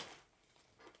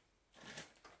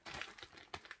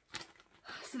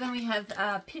 So then we have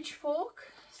Pitchfork.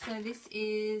 So this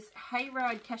is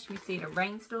Hayride Cashmere Cedar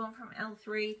Rainstorm from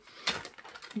L3.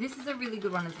 This is a really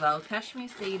good one as well. Cashmere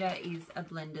Cedar is a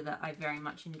blender that I very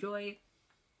much enjoy.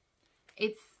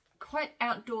 It's quite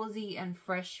outdoorsy and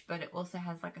fresh, but it also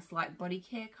has like a slight body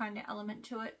care kind of element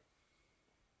to it.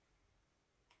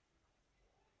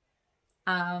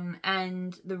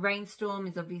 And the Rainstorm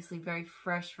is obviously very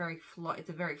fresh, it's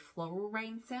a very floral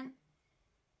rain scent.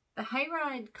 The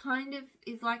Hayride kind of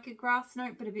is like a grass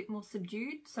note, but a bit more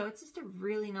subdued. So it's just a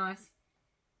really nice,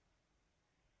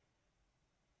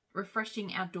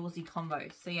 refreshing outdoorsy combo.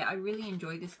 So yeah, I really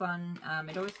enjoy this one.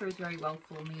 It always throws very well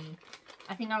for me.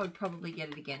 I think I would probably get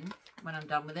it again when I'm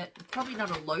done with it. Probably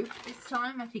not a loaf this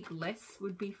time. I think less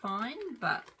would be fine,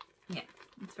 but yeah,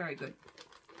 it's very good.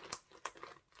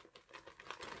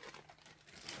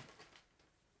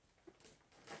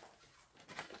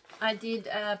 I did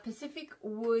Pacific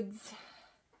Woods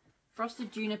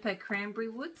Frosted Juniper Cranberry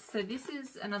Woods. So this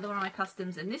is another one of my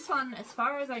customs. And this one, as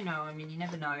far as I know, I mean, you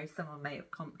never know. Someone may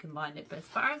have combined it. But as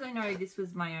far as I know, this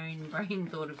was my own brain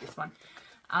thought of this one.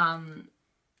 And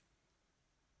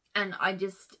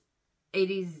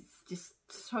it is just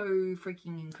so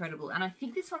freaking incredible. And I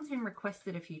think this one's been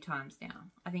requested a few times now.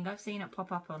 I think I've seen it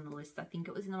pop up on the list. I think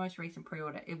it was in the most recent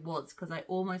pre-order. It was, because I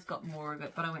almost got more of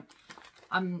it. But I went,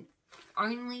 I'm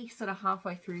only sort of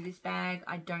halfway through this bag.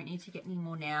 I don't need to get any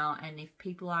more now, and if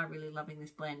people are really loving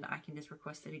this blend, I can just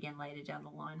request it again later down the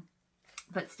line.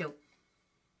 But still,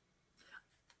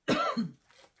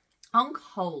 on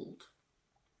cold,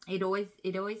 it always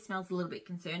smells a little bit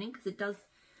concerning, because it does.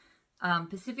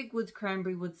 Pacific Woods,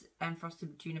 Cranberry Woods, and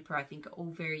Frosted Juniper, I think, are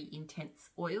all very intense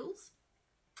oils,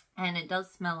 and it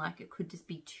does smell like it could just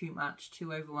be too much,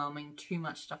 too overwhelming, too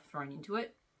much stuff thrown into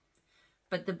it.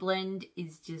 But the blend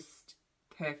is just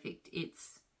perfect.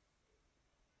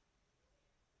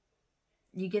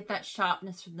 You get that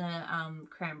sharpness from the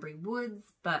Cranberry Woods,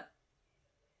 but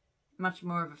much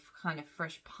more of a kind of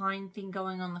fresh pine thing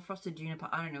going on. The Frosted Juniper,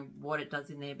 I don't know what it does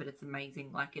in there, but it's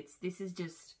amazing. Like, this is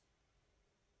just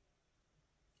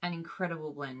an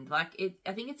incredible blend. Like,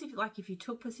 I think it's if you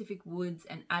took Pacific Woods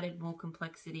and added more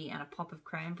complexity and a pop of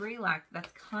cranberry, like,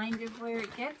 that's kind of where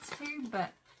it gets to,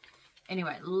 but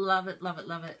anyway, love it, love it,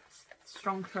 love it.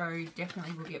 Strong throw,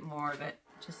 definitely will get more of it.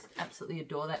 Just absolutely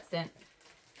adore that scent.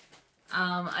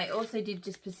 I also did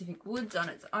just Pacific Woods on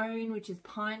its own, which is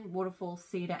pine, waterfall,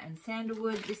 cedar, and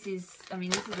sandalwood. This is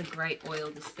a great oil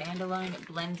to stand alone. It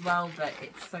blends well, but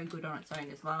it's so good on its own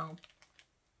as well.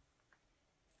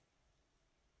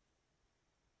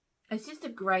 It's just a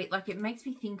great, like, it makes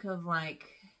me think of, like,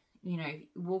 you know,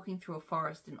 walking through a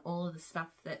forest and all of the stuff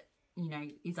that, you know,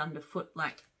 is underfoot,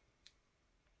 like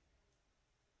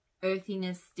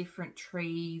earthiness, different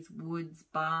trees, woods,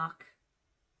 bark,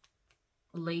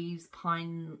 leaves,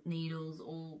 pine needles,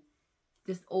 all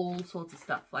sorts of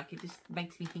stuff. Like, it just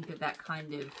makes me think of that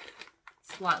kind of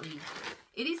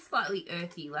it is slightly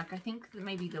earthy. Like, I think that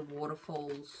maybe the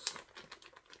waterfalls,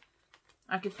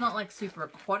 like, it's not like super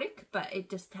aquatic, but it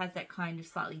just has that kind of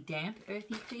slightly damp,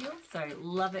 earthy feel. So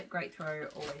love it, great throw,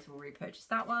 always will repurchase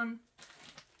that one.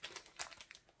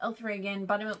 L3 again,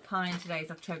 Buttermilk Pine, today's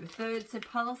October 3rd. So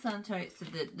Palo Santo, so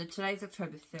the today's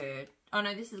October 3rd. Oh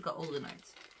no, this has got all the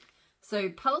notes. So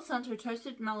Palo Santo,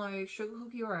 Toasted Mallow, Sugar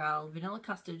Cookie Royale, Vanilla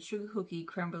Custard, Sugar Cookie,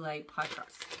 Creme Brulee, Pie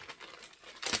Crust.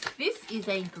 This is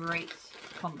a great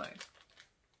combo.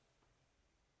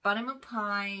 Buttermilk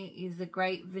pie is a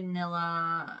great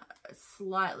vanilla,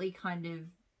 slightly kind of,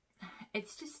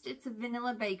 it's a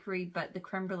vanilla bakery, but the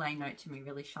creme brulee note to me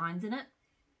really shines in it.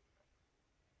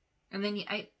 And then you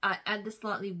add the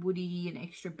slightly woody and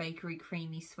extra bakery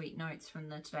creamy sweet notes from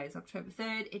the Today's October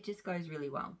 3rd. It just goes really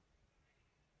well.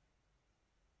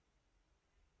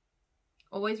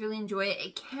 Always really enjoy it.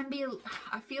 It can be,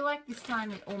 I feel like this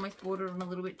time it almost bordered on a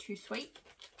little bit too sweet.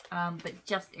 But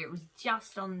it was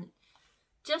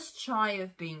just shy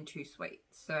of being too sweet.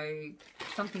 So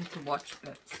something to watch,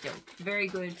 but still very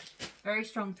good. Very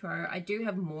strong throw. I do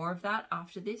have more of that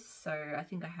after this. So I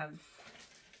think I have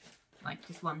like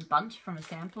just one bunch from a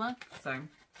sampler. So,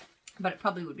 but it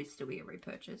probably would still be a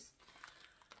repurchase.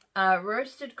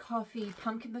 Roasted coffee,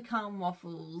 pumpkin pecan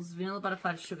waffles, vanilla butter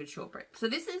fudge, sugared shortbread. So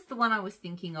this is the one I was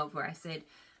thinking of where I said,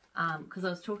 because I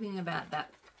was talking about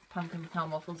that pumpkin pecan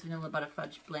waffles, vanilla butter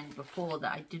fudge blend before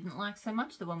that I didn't like so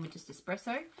much, the one with just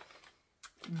espresso.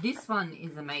 This one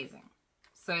is amazing.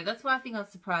 So that's why I think I was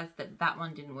surprised that that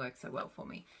one didn't work so well for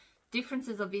me.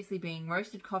 Differences obviously being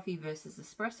roasted coffee versus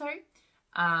espresso.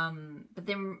 But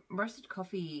then roasted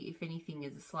coffee, if anything,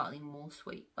 is slightly more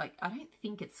sweet. Like, I don't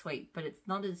think it's sweet, but it's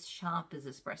not as sharp as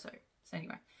espresso. So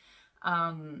anyway,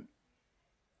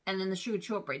 and then the sugared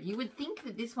shortbread. You would think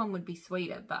that this one would be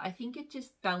sweeter, but I think it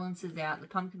just balances out. The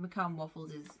pumpkin pecan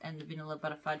waffles and the vanilla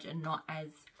butter fudge are not as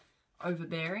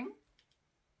overbearing.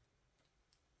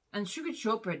 And sugared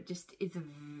shortbread just is a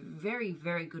very,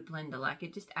 very good blender. Like,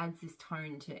 it just adds this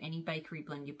tone to any bakery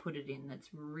blend you put it in. That's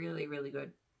really, really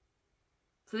good.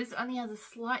 So this only has a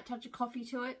slight touch of coffee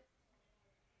to it.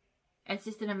 It's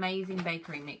just an amazing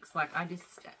bakery mix. Like, I just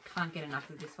can't get enough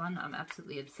of this one. I'm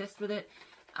absolutely obsessed with it.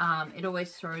 It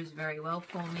always throws very well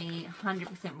for me.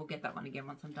 100% will get that one again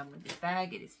once I'm done with this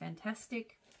bag. It is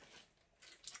fantastic.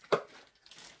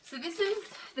 So this is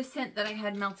the scent that I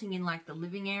had melting in like the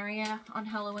living area on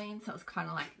Halloween. So it was kind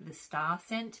of like the star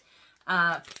scent.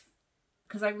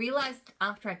 Because I realized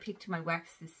after I picked my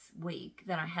wax this week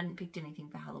that I hadn't picked anything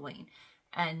for Halloween.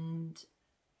 And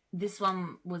this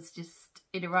one was just,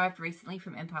 it arrived recently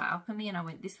from Empire Alchemy, and I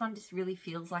went, this one just really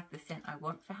feels like the scent I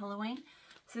want for Halloween.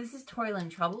 So this is Toil and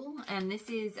Trouble, and this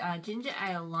is ginger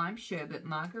ale, lime sherbet,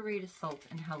 margarita salt,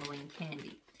 and Halloween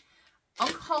candy.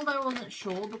 Alcohol, though, I wasn't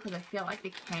sure because I felt like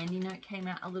the candy note came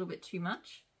out a little bit too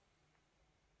much.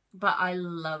 But I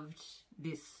loved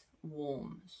this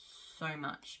warm so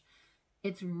much.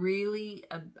 It's really,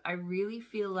 I really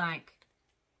feel like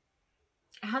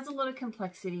it has a lot of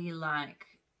complexity like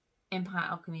Empire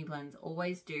Alchemy blends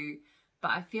always do, but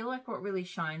I feel like what really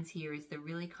shines here is the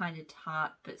really kind of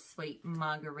tart but sweet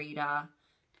margarita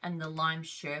and the lime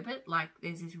sherbet. Like,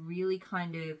 there's this really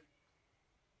kind of,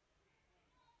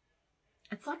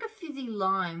 it's like a fizzy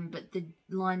lime, but the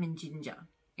lime and ginger.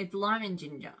 It's lime and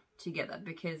ginger together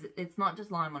because it's not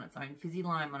just lime on its own. Fizzy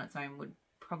lime on its own would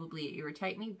probably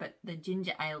irritate me, but the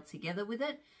ginger ale together with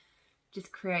it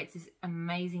just creates this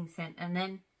amazing scent. And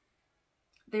then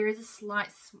there is a slight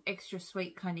extra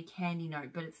sweet kind of candy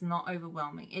note, but it's not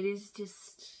overwhelming. It is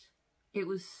just, it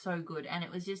was so good. And it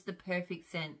was just the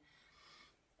perfect scent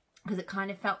because it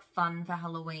kind of felt fun for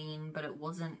Halloween, but it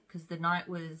wasn't, because the night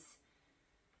was,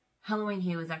 Halloween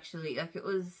here was actually, like, it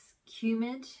was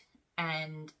humid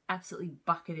and absolutely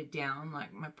bucketed down.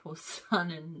 Like, my poor son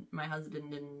and my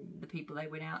husband and the people they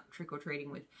went out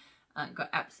trick-or-treating with got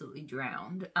absolutely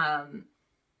drowned.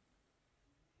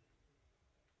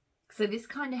 So this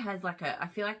kind of has like a, I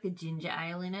feel like the ginger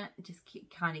ale in it just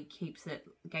kind of keeps it,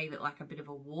 gave it like a bit of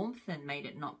a warmth and made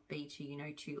it not be too, you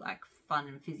know, too like fun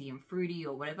and fizzy and fruity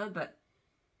or whatever. But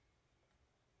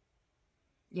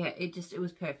yeah, it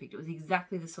was perfect. It was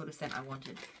exactly the sort of scent I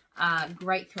wanted.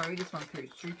 Great throw. This one through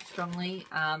super strongly.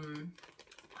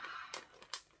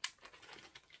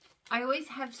 I always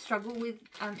have struggled with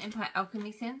Empire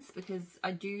Alchemy scents because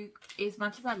I do, as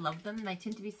much as I love them, they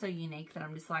tend to be so unique that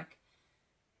I'm just like,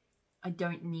 I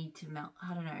don't need to melt.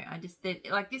 I don't know. I just,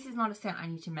 like, this is not a scent I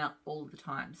need to melt all the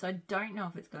time. So I don't know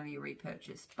if it's going to be a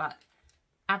repurchase, but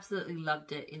absolutely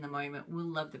loved it in the moment. Will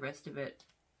love the rest of it.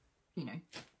 You know,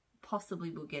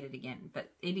 possibly will get it again, but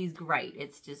it is great.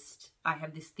 It's just, I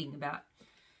have this thing about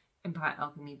Empire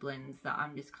Alchemy blends that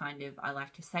I'm just kind of, I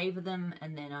like to savor them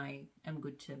and then I am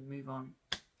good to move on.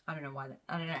 I don't know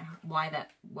why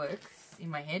that works in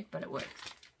my head, but it works.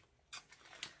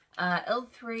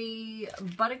 L3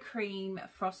 buttercream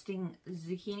frosting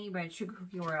zucchini bread sugar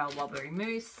cookie royale wildberry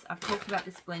mousse. I've talked about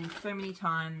this blend so many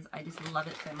times. I just love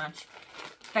it so much.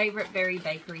 Favorite berry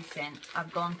bakery scent.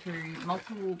 I've gone through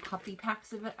multiple puppy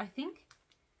packs of it, I think.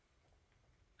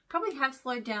 Probably have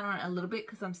slowed down on it a little bit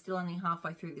because I'm still only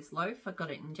halfway through this loaf. I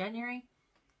got it in January.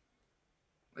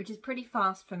 which is pretty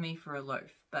fast for me for a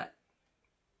loaf, but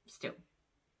still.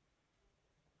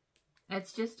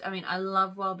 It's just, I mean, I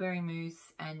love wild berry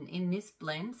mousse, and in this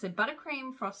blend, so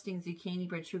buttercream frosting zucchini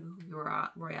bread sugar cookie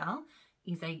royale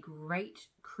is a great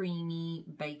creamy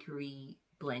bakery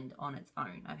blend on its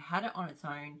own. I've had it on its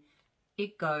own.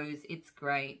 It goes, it's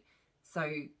great.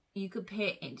 So you could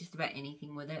pair just about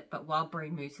anything with it, but wild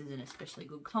berry mousse is an especially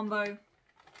good combo.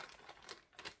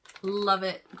 Love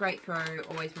it. Great throw.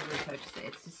 Always will repurchase it.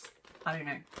 It's just, I don't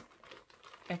know.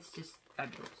 It's just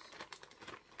fabulous.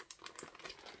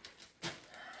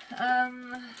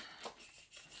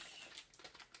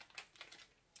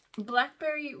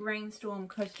 Blackberry Rainstorm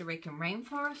Costa Rican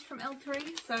Rainforest from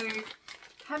L3. So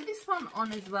have this one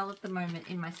on as well at the moment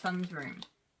in my son's room.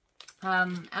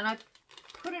 And I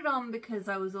put it on because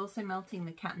I was also melting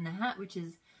the Cat in the Hat, which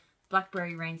is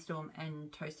Blackberry Rainstorm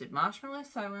and Toasted Marshmallow.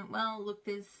 So I went, well, look,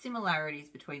 there's similarities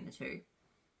between the two.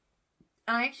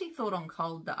 And I actually thought on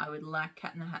cold that I would like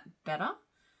Cat in the Hat better.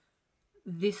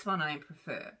 This one I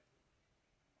prefer.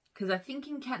 Because I think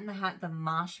in Cat in the Hat, the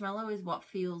marshmallow is what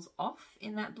feels off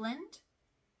in that blend.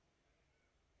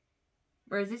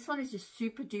 Whereas this one is just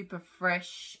super duper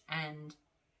fresh and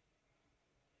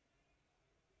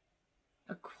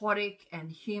aquatic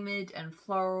and humid and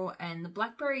floral. And the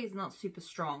blackberry is not super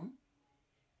strong.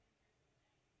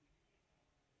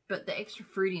 But the extra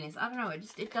fruitiness, I don't know,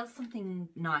 it does something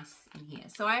nice in here.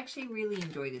 So I actually really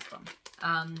enjoy this one.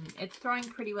 It's throwing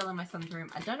pretty well in my son's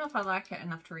room. I don't know if I like it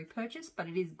enough to repurchase, but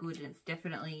it is good, and it's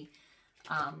definitely,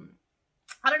 I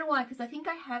don't know why, because I think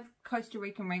I have Costa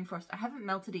Rican Rainforest. I haven't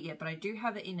melted it yet, but I do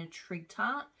have it in a Trig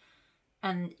Tart,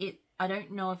 and I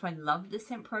don't know if I love the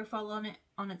scent profile on it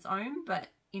on its own, but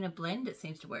in a blend it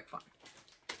seems to work fine.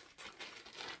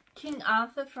 King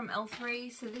Arthur from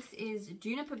L3. So this is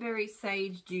Juniper Berry,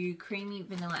 Sage Dew, Creamy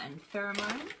Vanilla and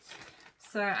Pheromones.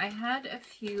 So I had a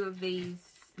few of these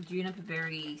Juniper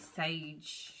Berry,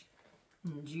 Sage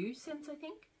Dew scents, I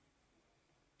think.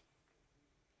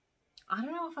 I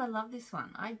don't know if I love this one.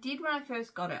 I did when I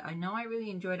first got it. I know I really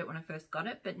enjoyed it when I first got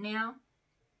it, but now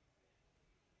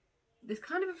there's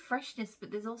kind of a freshness,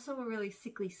 but there's also a really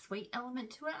sickly sweet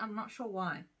element to it. I'm not sure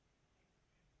why.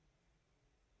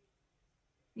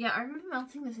 Yeah, I remember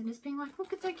melting this and just being like,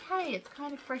 look, it's okay. It's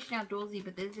kind of fresh and outdoorsy,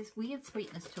 but there's this weird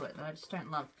sweetness to it that I just don't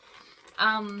love.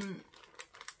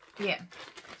 Yeah.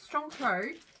 Strong throw.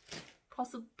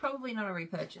 Probably not a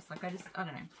repurchase. Like, I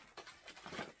don't know.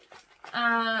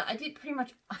 I did pretty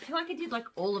much, I feel like I did like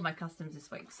all of my customs this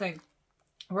week. So,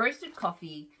 roasted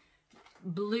coffee,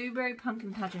 blueberry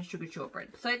pumpkin patch and sugar shortbread.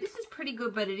 So this is pretty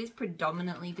good, but it is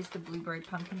predominantly just a blueberry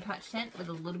pumpkin patch scent with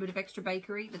a little bit of extra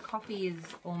bakery. The coffee is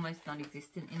almost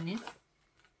non-existent in this,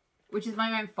 which is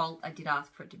my own fault. I did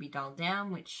ask for it to be dialed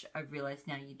down, which I've realised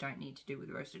now you don't need to do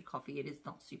with roasted coffee. It is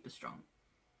not super strong.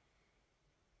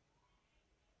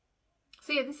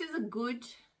 So yeah, this is a good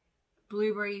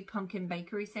blueberry pumpkin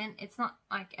bakery scent. It's not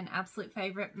like an absolute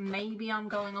favourite. Maybe I'm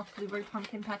going off blueberry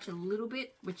pumpkin patch a little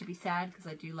bit, which would be sad because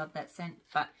I do love that scent.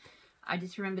 But I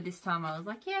just remember this time I was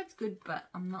like, yeah, it's good, but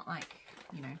I'm not like,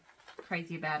 you know,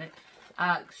 crazy about it.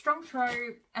 Strong throw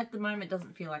at the moment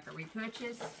doesn't feel like a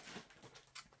repurchase.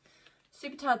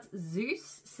 Super Tarts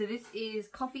Zeus. So this is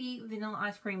coffee, vanilla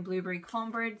ice cream, blueberry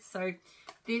cornbread. So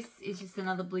this is just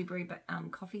another blueberry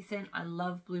coffee scent. I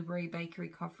love blueberry bakery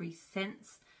coffee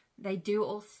scents. They do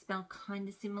all smell kind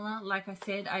of similar. Like I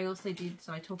said, I also did,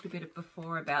 so I talked a bit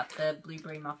before about the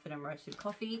blueberry muffin and roasted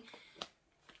coffee.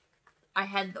 I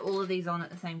had all of these on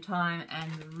at the same time,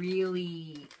 and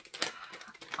really,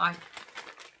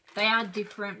 they are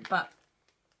different, but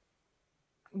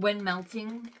when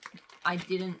melting, I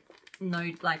didn't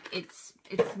know, like, it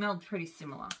smelled pretty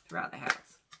similar throughout the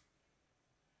house.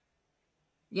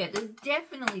 Yeah, there's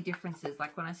definitely differences.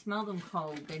 Like, when I smell them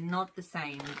cold, they're not the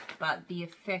same. But the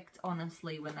effect,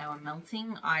 honestly, when they were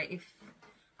melting, I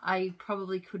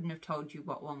probably couldn't have told you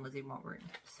what one was in what room.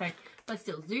 So, but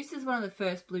still, Zeus is one of the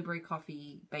first blueberry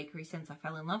coffee bakery scents I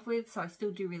fell in love with. So I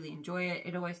still do really enjoy it.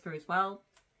 It always throws well.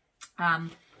 I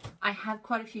have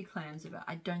quite a few clams of it.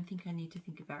 I don't think I need to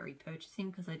think about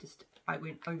repurchasing because I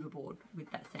went overboard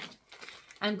with that scent.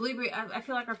 And blueberry, I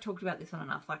feel like I've talked about this one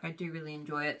enough. Like, I do really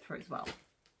enjoy it. Throws well.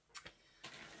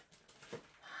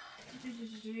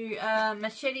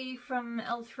 Machete from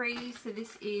L3. So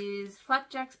this is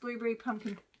Flapjacks, Blueberry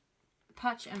Pumpkin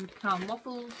Patch and Pecan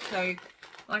Waffles. So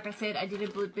like I said, I did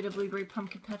a bit of Blueberry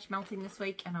Pumpkin Patch melting this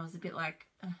week, and I was a bit like,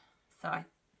 so I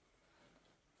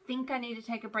think I need to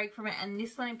take a break from it. And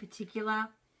this one in particular,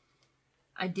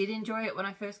 I did enjoy it when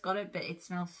I first got it, but it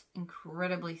smells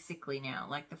incredibly sickly now.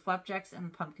 Like the Flapjacks and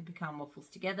the Pumpkin Pecan Waffles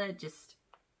together, just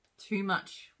too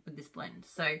much with this blend.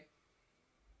 So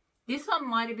This one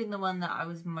might have been the one that I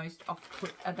was most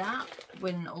off-put about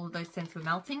when all of those scents were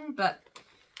melting, but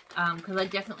because I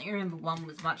definitely remember one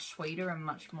was much sweeter and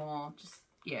much more just,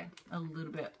 yeah, a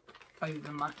little bit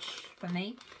over much for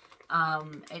me.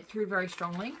 It threw very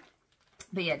strongly,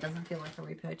 but yeah, it doesn't feel like a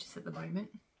repurchase at the moment.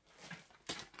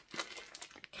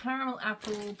 Caramel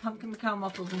Apple Pumpkin Pecan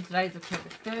Waffles, and today's October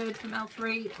 3rd from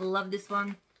L3. Love this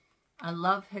one. I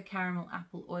love her caramel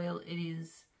apple oil. It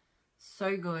is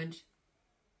so good.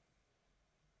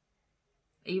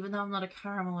 Even though I'm not a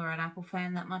caramel or an apple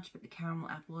fan that much, but the caramel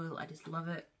apple oil, I just love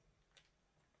it.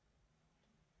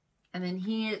 And then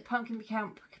here, pumpkin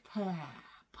pecan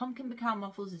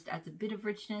waffles just adds a bit of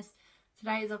richness.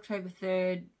 Today is October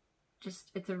 3rd.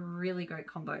 Just, it's a really great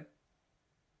combo.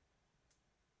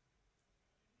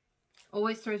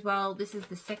 Always throws well. This is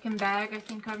the second bag I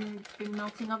think I've been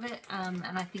melting of it. And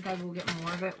I think I will get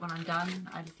more of it when I'm done.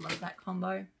 I just love that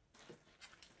combo.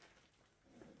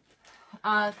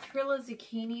 Thriller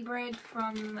Zucchini Bread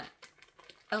from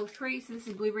L3. So this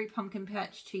is Blueberry Pumpkin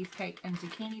Patch, Cheesecake, and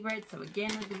Zucchini Bread. So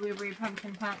again with the Blueberry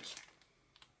Pumpkin Patch.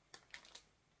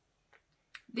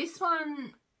 This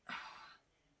one,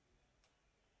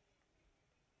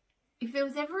 if there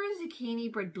was ever a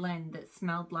zucchini bread blend that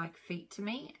smelled like feet to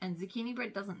me, and zucchini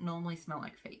bread doesn't normally smell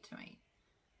like feet to me,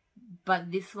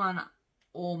 but this one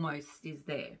almost is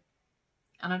there.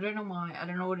 And I don't know why. I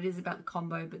don't know what it is about the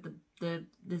combo, but the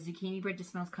zucchini bread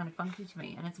just smells kind of funky to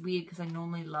me. And it's weird because I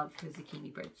normally love her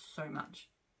zucchini bread so much.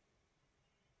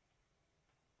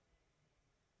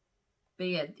 But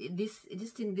yeah,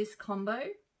 just in this combo,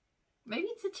 maybe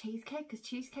it's a cheesecake, because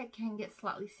cheesecake can get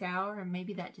slightly sour, and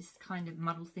maybe that just kind of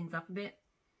muddles things up a bit.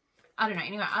 I don't know.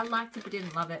 Anyway, I liked it but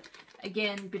didn't love it.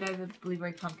 Again, bit over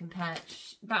Blueberry Pumpkin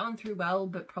Patch. That one threw well,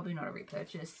 but probably not a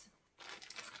repurchase.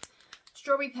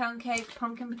 Strawberry Pound Cake,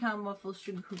 Pumpkin Pecan Waffles,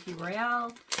 Sugar Cookie Royale.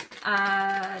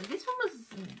 This one was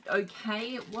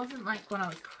okay. It wasn't like one I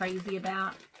was crazy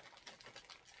about.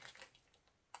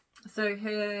 So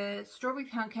her Strawberry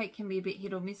Pound Cake can be a bit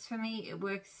hit or miss for me. It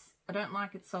works. I don't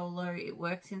like it solo. It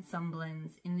works in some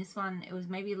blends. In this one, it was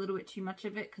maybe a little bit too much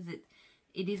of it, because it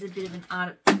is a bit of an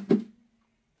art.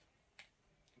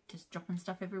 Just dropping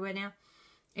stuff everywhere now.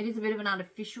 It is a bit of an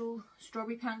artificial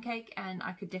strawberry pound cake, and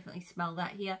I could definitely smell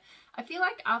that here. I feel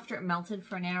like after it melted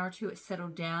for an hour or two, it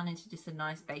settled down into just a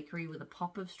nice bakery with a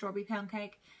pop of strawberry pound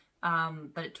cake.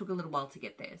 But it took a little while to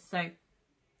get there. So it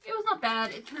was not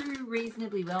bad. It threw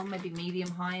reasonably well, maybe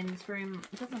medium-high in this room.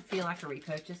 It doesn't feel like a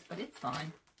repurchase, but it's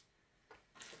fine.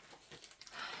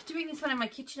 Doing this one in my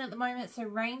kitchen at the moment. So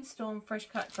Rainstorm, Fresh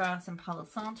Cut Grass, and Palo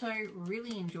Santo.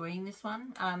 Really enjoying this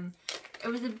one. It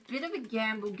was a bit of a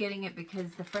gamble getting it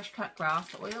because the Fresh Cut Grass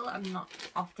oil I'm not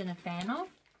often a fan of.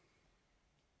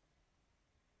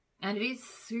 And it is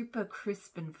super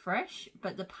crisp and fresh,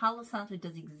 but the Palo Santo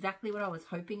does exactly what I was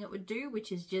hoping it would do,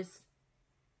 which is just,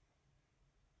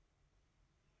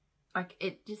 like,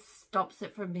 it just stops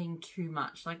it from being too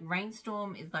much. Like,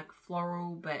 Rainstorm is like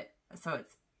floral, but, so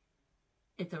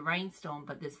it's a rainstorm,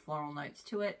 but there's floral notes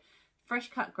to it. Fresh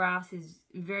Cut Grass is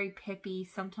very peppy.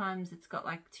 Sometimes it's got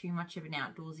like too much of an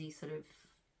outdoorsy sort of,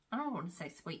 I don't want to say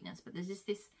sweetness, but there's just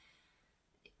this,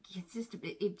 it's just a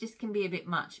bit, it just can be a bit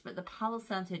much. But the Palo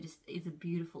Santo just is a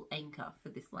beautiful anchor for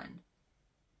this blend.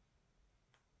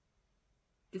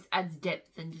 This adds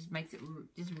depth and just makes it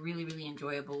just really, really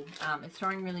enjoyable. It's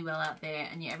throwing really well out there.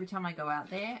 And yeah, every time I go out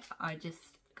there, I just,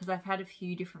 because I've had a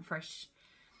few different fresh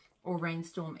or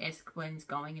Rainstorm-esque blends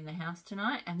going in the house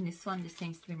tonight, and this one just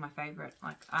seems to be my favourite.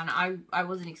 Like, and I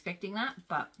wasn't expecting that,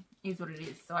 but is what it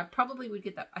is. So I probably would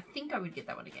get that. I think I would get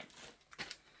that one again.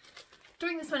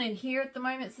 Doing this one in here at the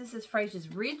moment. So this is Fraser's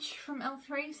Ridge from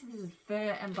L3. So this is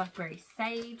Fir and Blackberry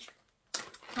Sage.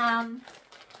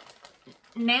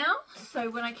 Now, so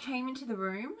when I came into the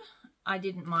room, I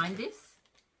didn't mind this.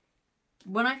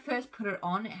 When I first put it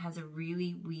on, it has a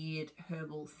really weird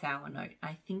herbal sour note.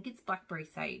 I think it's blackberry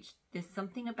sage. There's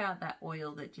something about that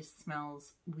oil that just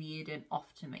smells weird and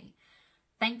off to me.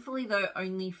 Thankfully, though,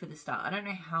 only for the start. I don't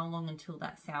know how long until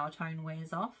that sour tone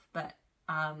wears off, but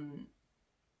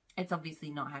it's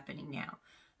obviously not happening now.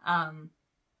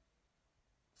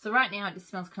 So right now, it just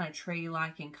smells kind of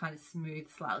tree-like and kind of smooth,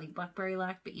 slightly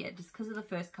blackberry-like. But yeah, just because of the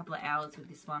first couple of hours with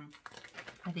this one,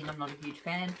 I think I'm not a huge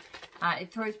fan.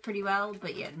 It throws pretty well,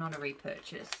 but yeah, not a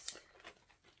repurchase.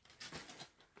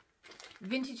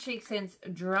 Vintage Chic Scents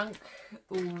Drunk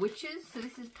Witches. So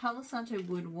this is Palo Santo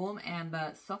Wood, Warm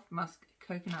Amber, Soft Musk,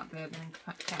 Coconut Bourbon,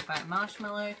 Campfire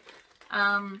Marshmallow.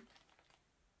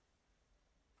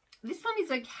 This one is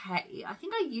okay. I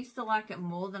think I used to like it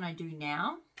more than I do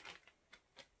now.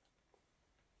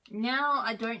 Now,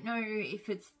 I don't know if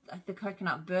it's the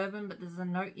coconut bourbon, but there's a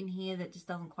note in here that just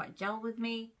doesn't quite gel with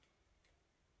me.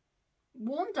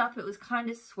 Warmed up, it was kind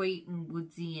of sweet and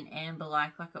woodsy and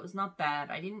amber-like. Like, it was not bad.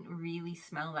 I didn't really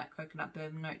smell that coconut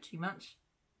bourbon note too much.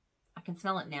 I can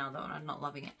smell it now, though, and I'm not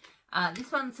loving it.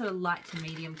 This one's sort of light to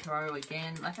medium throw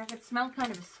again. Like, I could smell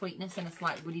kind of a sweetness and a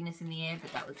slight woodiness in the air,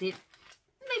 but that was it.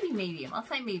 Maybe medium. I'll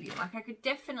say medium. Like, I could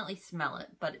definitely smell it,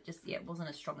 but it just, yeah, it wasn't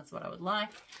as strong as what I would like.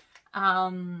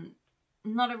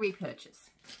 Not a repurchase.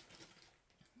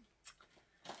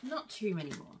 Not too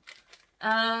many more.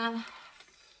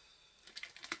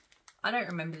 I don't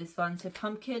remember this one. So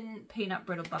pumpkin, peanut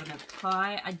brittle buttermilk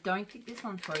pie. I don't think this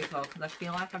one throws well because I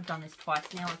feel like I've done this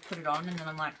twice now. I've put it on and then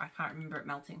I'm like, I can't remember it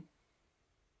melting.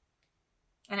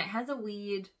 And it has a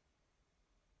weird...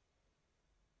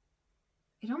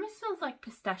 It almost smells like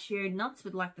pistachio nuts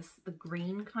with like the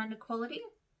green kind of quality.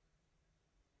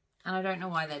 And I don't know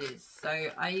why that is. So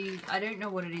I don't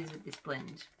know what it is with this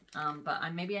blend.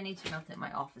 But maybe I need to melt it in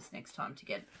my office next time to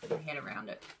get my head around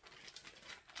it.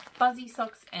 Fuzzy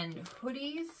socks and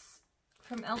hoodies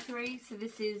from L3. So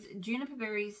this is juniper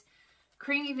berries,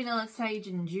 creamy vanilla, sage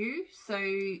and dew. So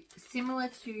similar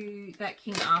to that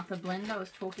King Arthur blend I was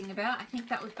talking about. I think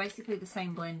that was basically the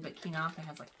same blend, but King Arthur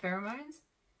has like pheromones.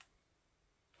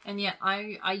 And yeah,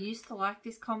 I used to like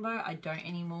this combo. I don't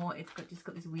anymore. It's just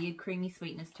got this weird creamy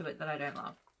sweetness to it that I don't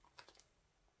love.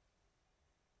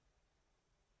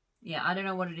 Yeah, I don't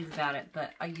know what it is about it,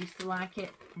 but I used to like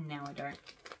it. Now I don't.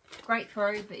 Great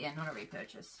throw, but yeah, not a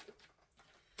repurchase.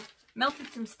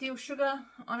 Melted some steel sugar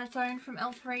on its own from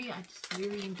L3. I just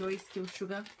really enjoy steel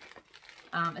sugar.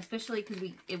 Especially because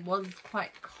it was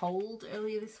quite cold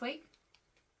earlier this week.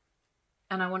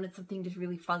 And I wanted something just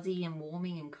really fuzzy and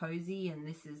warming and cozy, and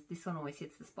this one always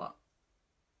hits the spot.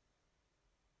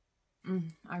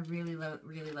 I really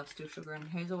love steel sugar, and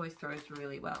hers always throws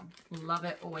really well. Love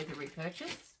it, always a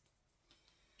repurchase.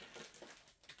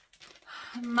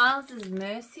 Mars's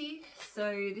Mercy.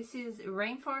 So this is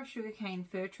Rainforest Sugarcane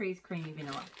Fir Trees Creamy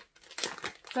Vanilla.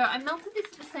 So I melted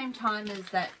this at the same time as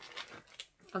that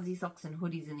Fuzzy Socks and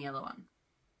Hoodies in the other one.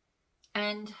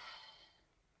 And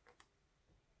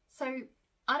so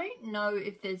I don't know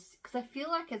if there's, because I feel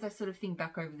like as I sort of think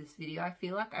back over this video, I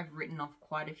feel like I've written off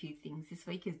quite a few things this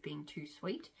week as being too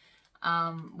sweet.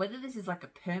 Whether this is like a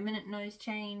permanent nose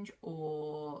change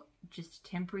or just a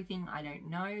temporary thing, I don't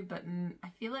know. But I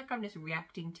feel like I'm just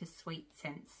reacting to sweet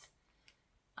scents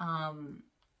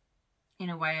in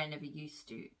a way I never used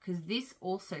to. Because this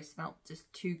also smelt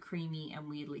just too creamy and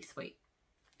weirdly sweet.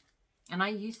 And I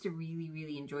used to really,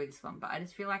 really enjoy this one. But I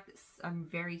just feel like I'm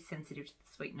very sensitive to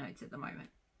the sweet notes at the moment.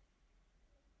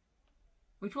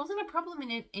 Which wasn't a problem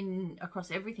in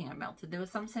across everything I melted. There was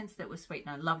some scents that were sweet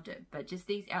and I loved it. But just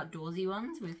these outdoorsy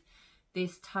ones with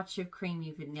this touch of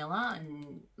creamy vanilla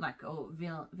and like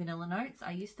vanilla notes.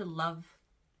 I used to love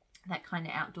that kind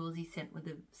of outdoorsy scent with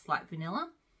a slight vanilla.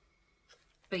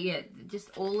 But yeah, just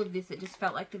all of this, it just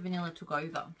felt like the vanilla took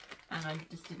over. And I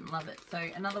just didn't love it. So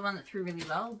another one that threw really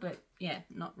well, but yeah,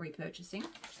 not repurchasing.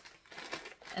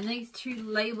 And these two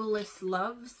labelless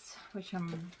loves, which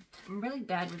I'm really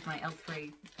bad with my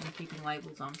L3 and keeping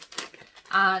labels on.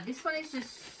 This one is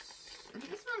just, I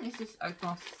think this one is just oak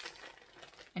moss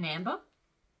and amber,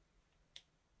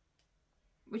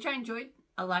 which I enjoyed.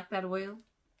 I like that oil.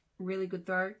 Really good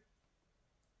throw.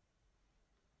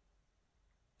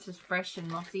 It's just fresh and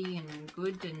mossy and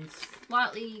good and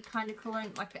slightly kind of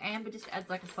cooling. Like the amber just adds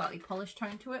like a slightly polished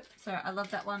tone to it. So I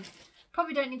love that one.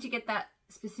 Probably don't need to get that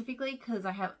specifically because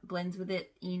I have blends with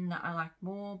it in that I like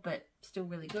more, but still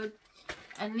really good.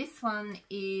 And this one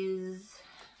is,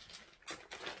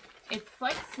 it's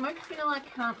like smoked vanilla,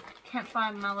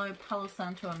 campfire mallow, palo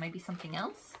santo, or maybe something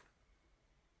else.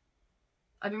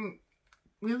 I've been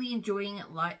really enjoying it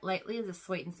lately as a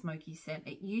sweet and smoky scent.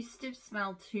 It used to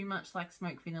smell too much like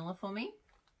smoked vanilla for me,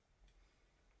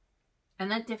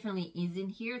 and that definitely is in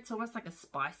here. It's almost like a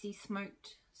spicy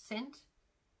smoked scent.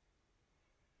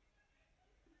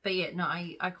 But yeah, no,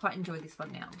 I quite enjoy this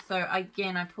one now. So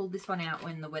again, I pulled this one out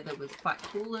when the weather was quite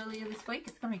cool earlier this week.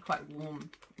 It's going to be quite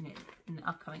warm in the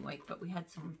upcoming week, but we had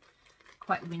some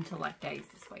quite winter-like days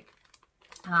this week.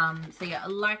 So yeah, I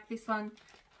like this one.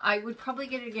 I would probably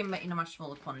get it again, but in a much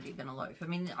smaller quantity than a loaf. I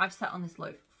mean, I've sat on this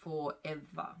loaf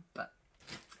forever, but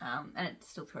and it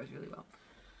still throws really well.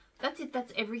 That's it.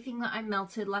 That's everything that I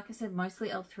melted. Like I said, mostly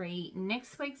L3.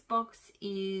 Next week's box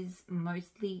is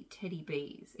mostly Teddy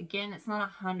Bees. Again, it's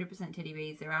not 100% Teddy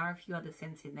Bees. There are a few other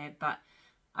scents in there, but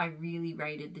I really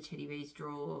rated the Teddy Bees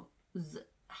drawers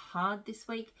hard this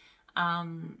week.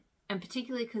 And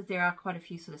particularly because there are quite a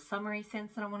few sort of summery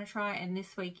scents that I want to try. And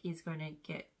this week is going to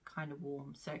get kind of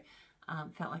warm. So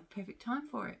felt like the perfect time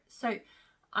for it. So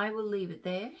I will leave it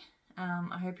there.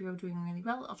 I hope you're all doing really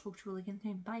well. I'll talk to you all again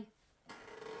soon. Bye.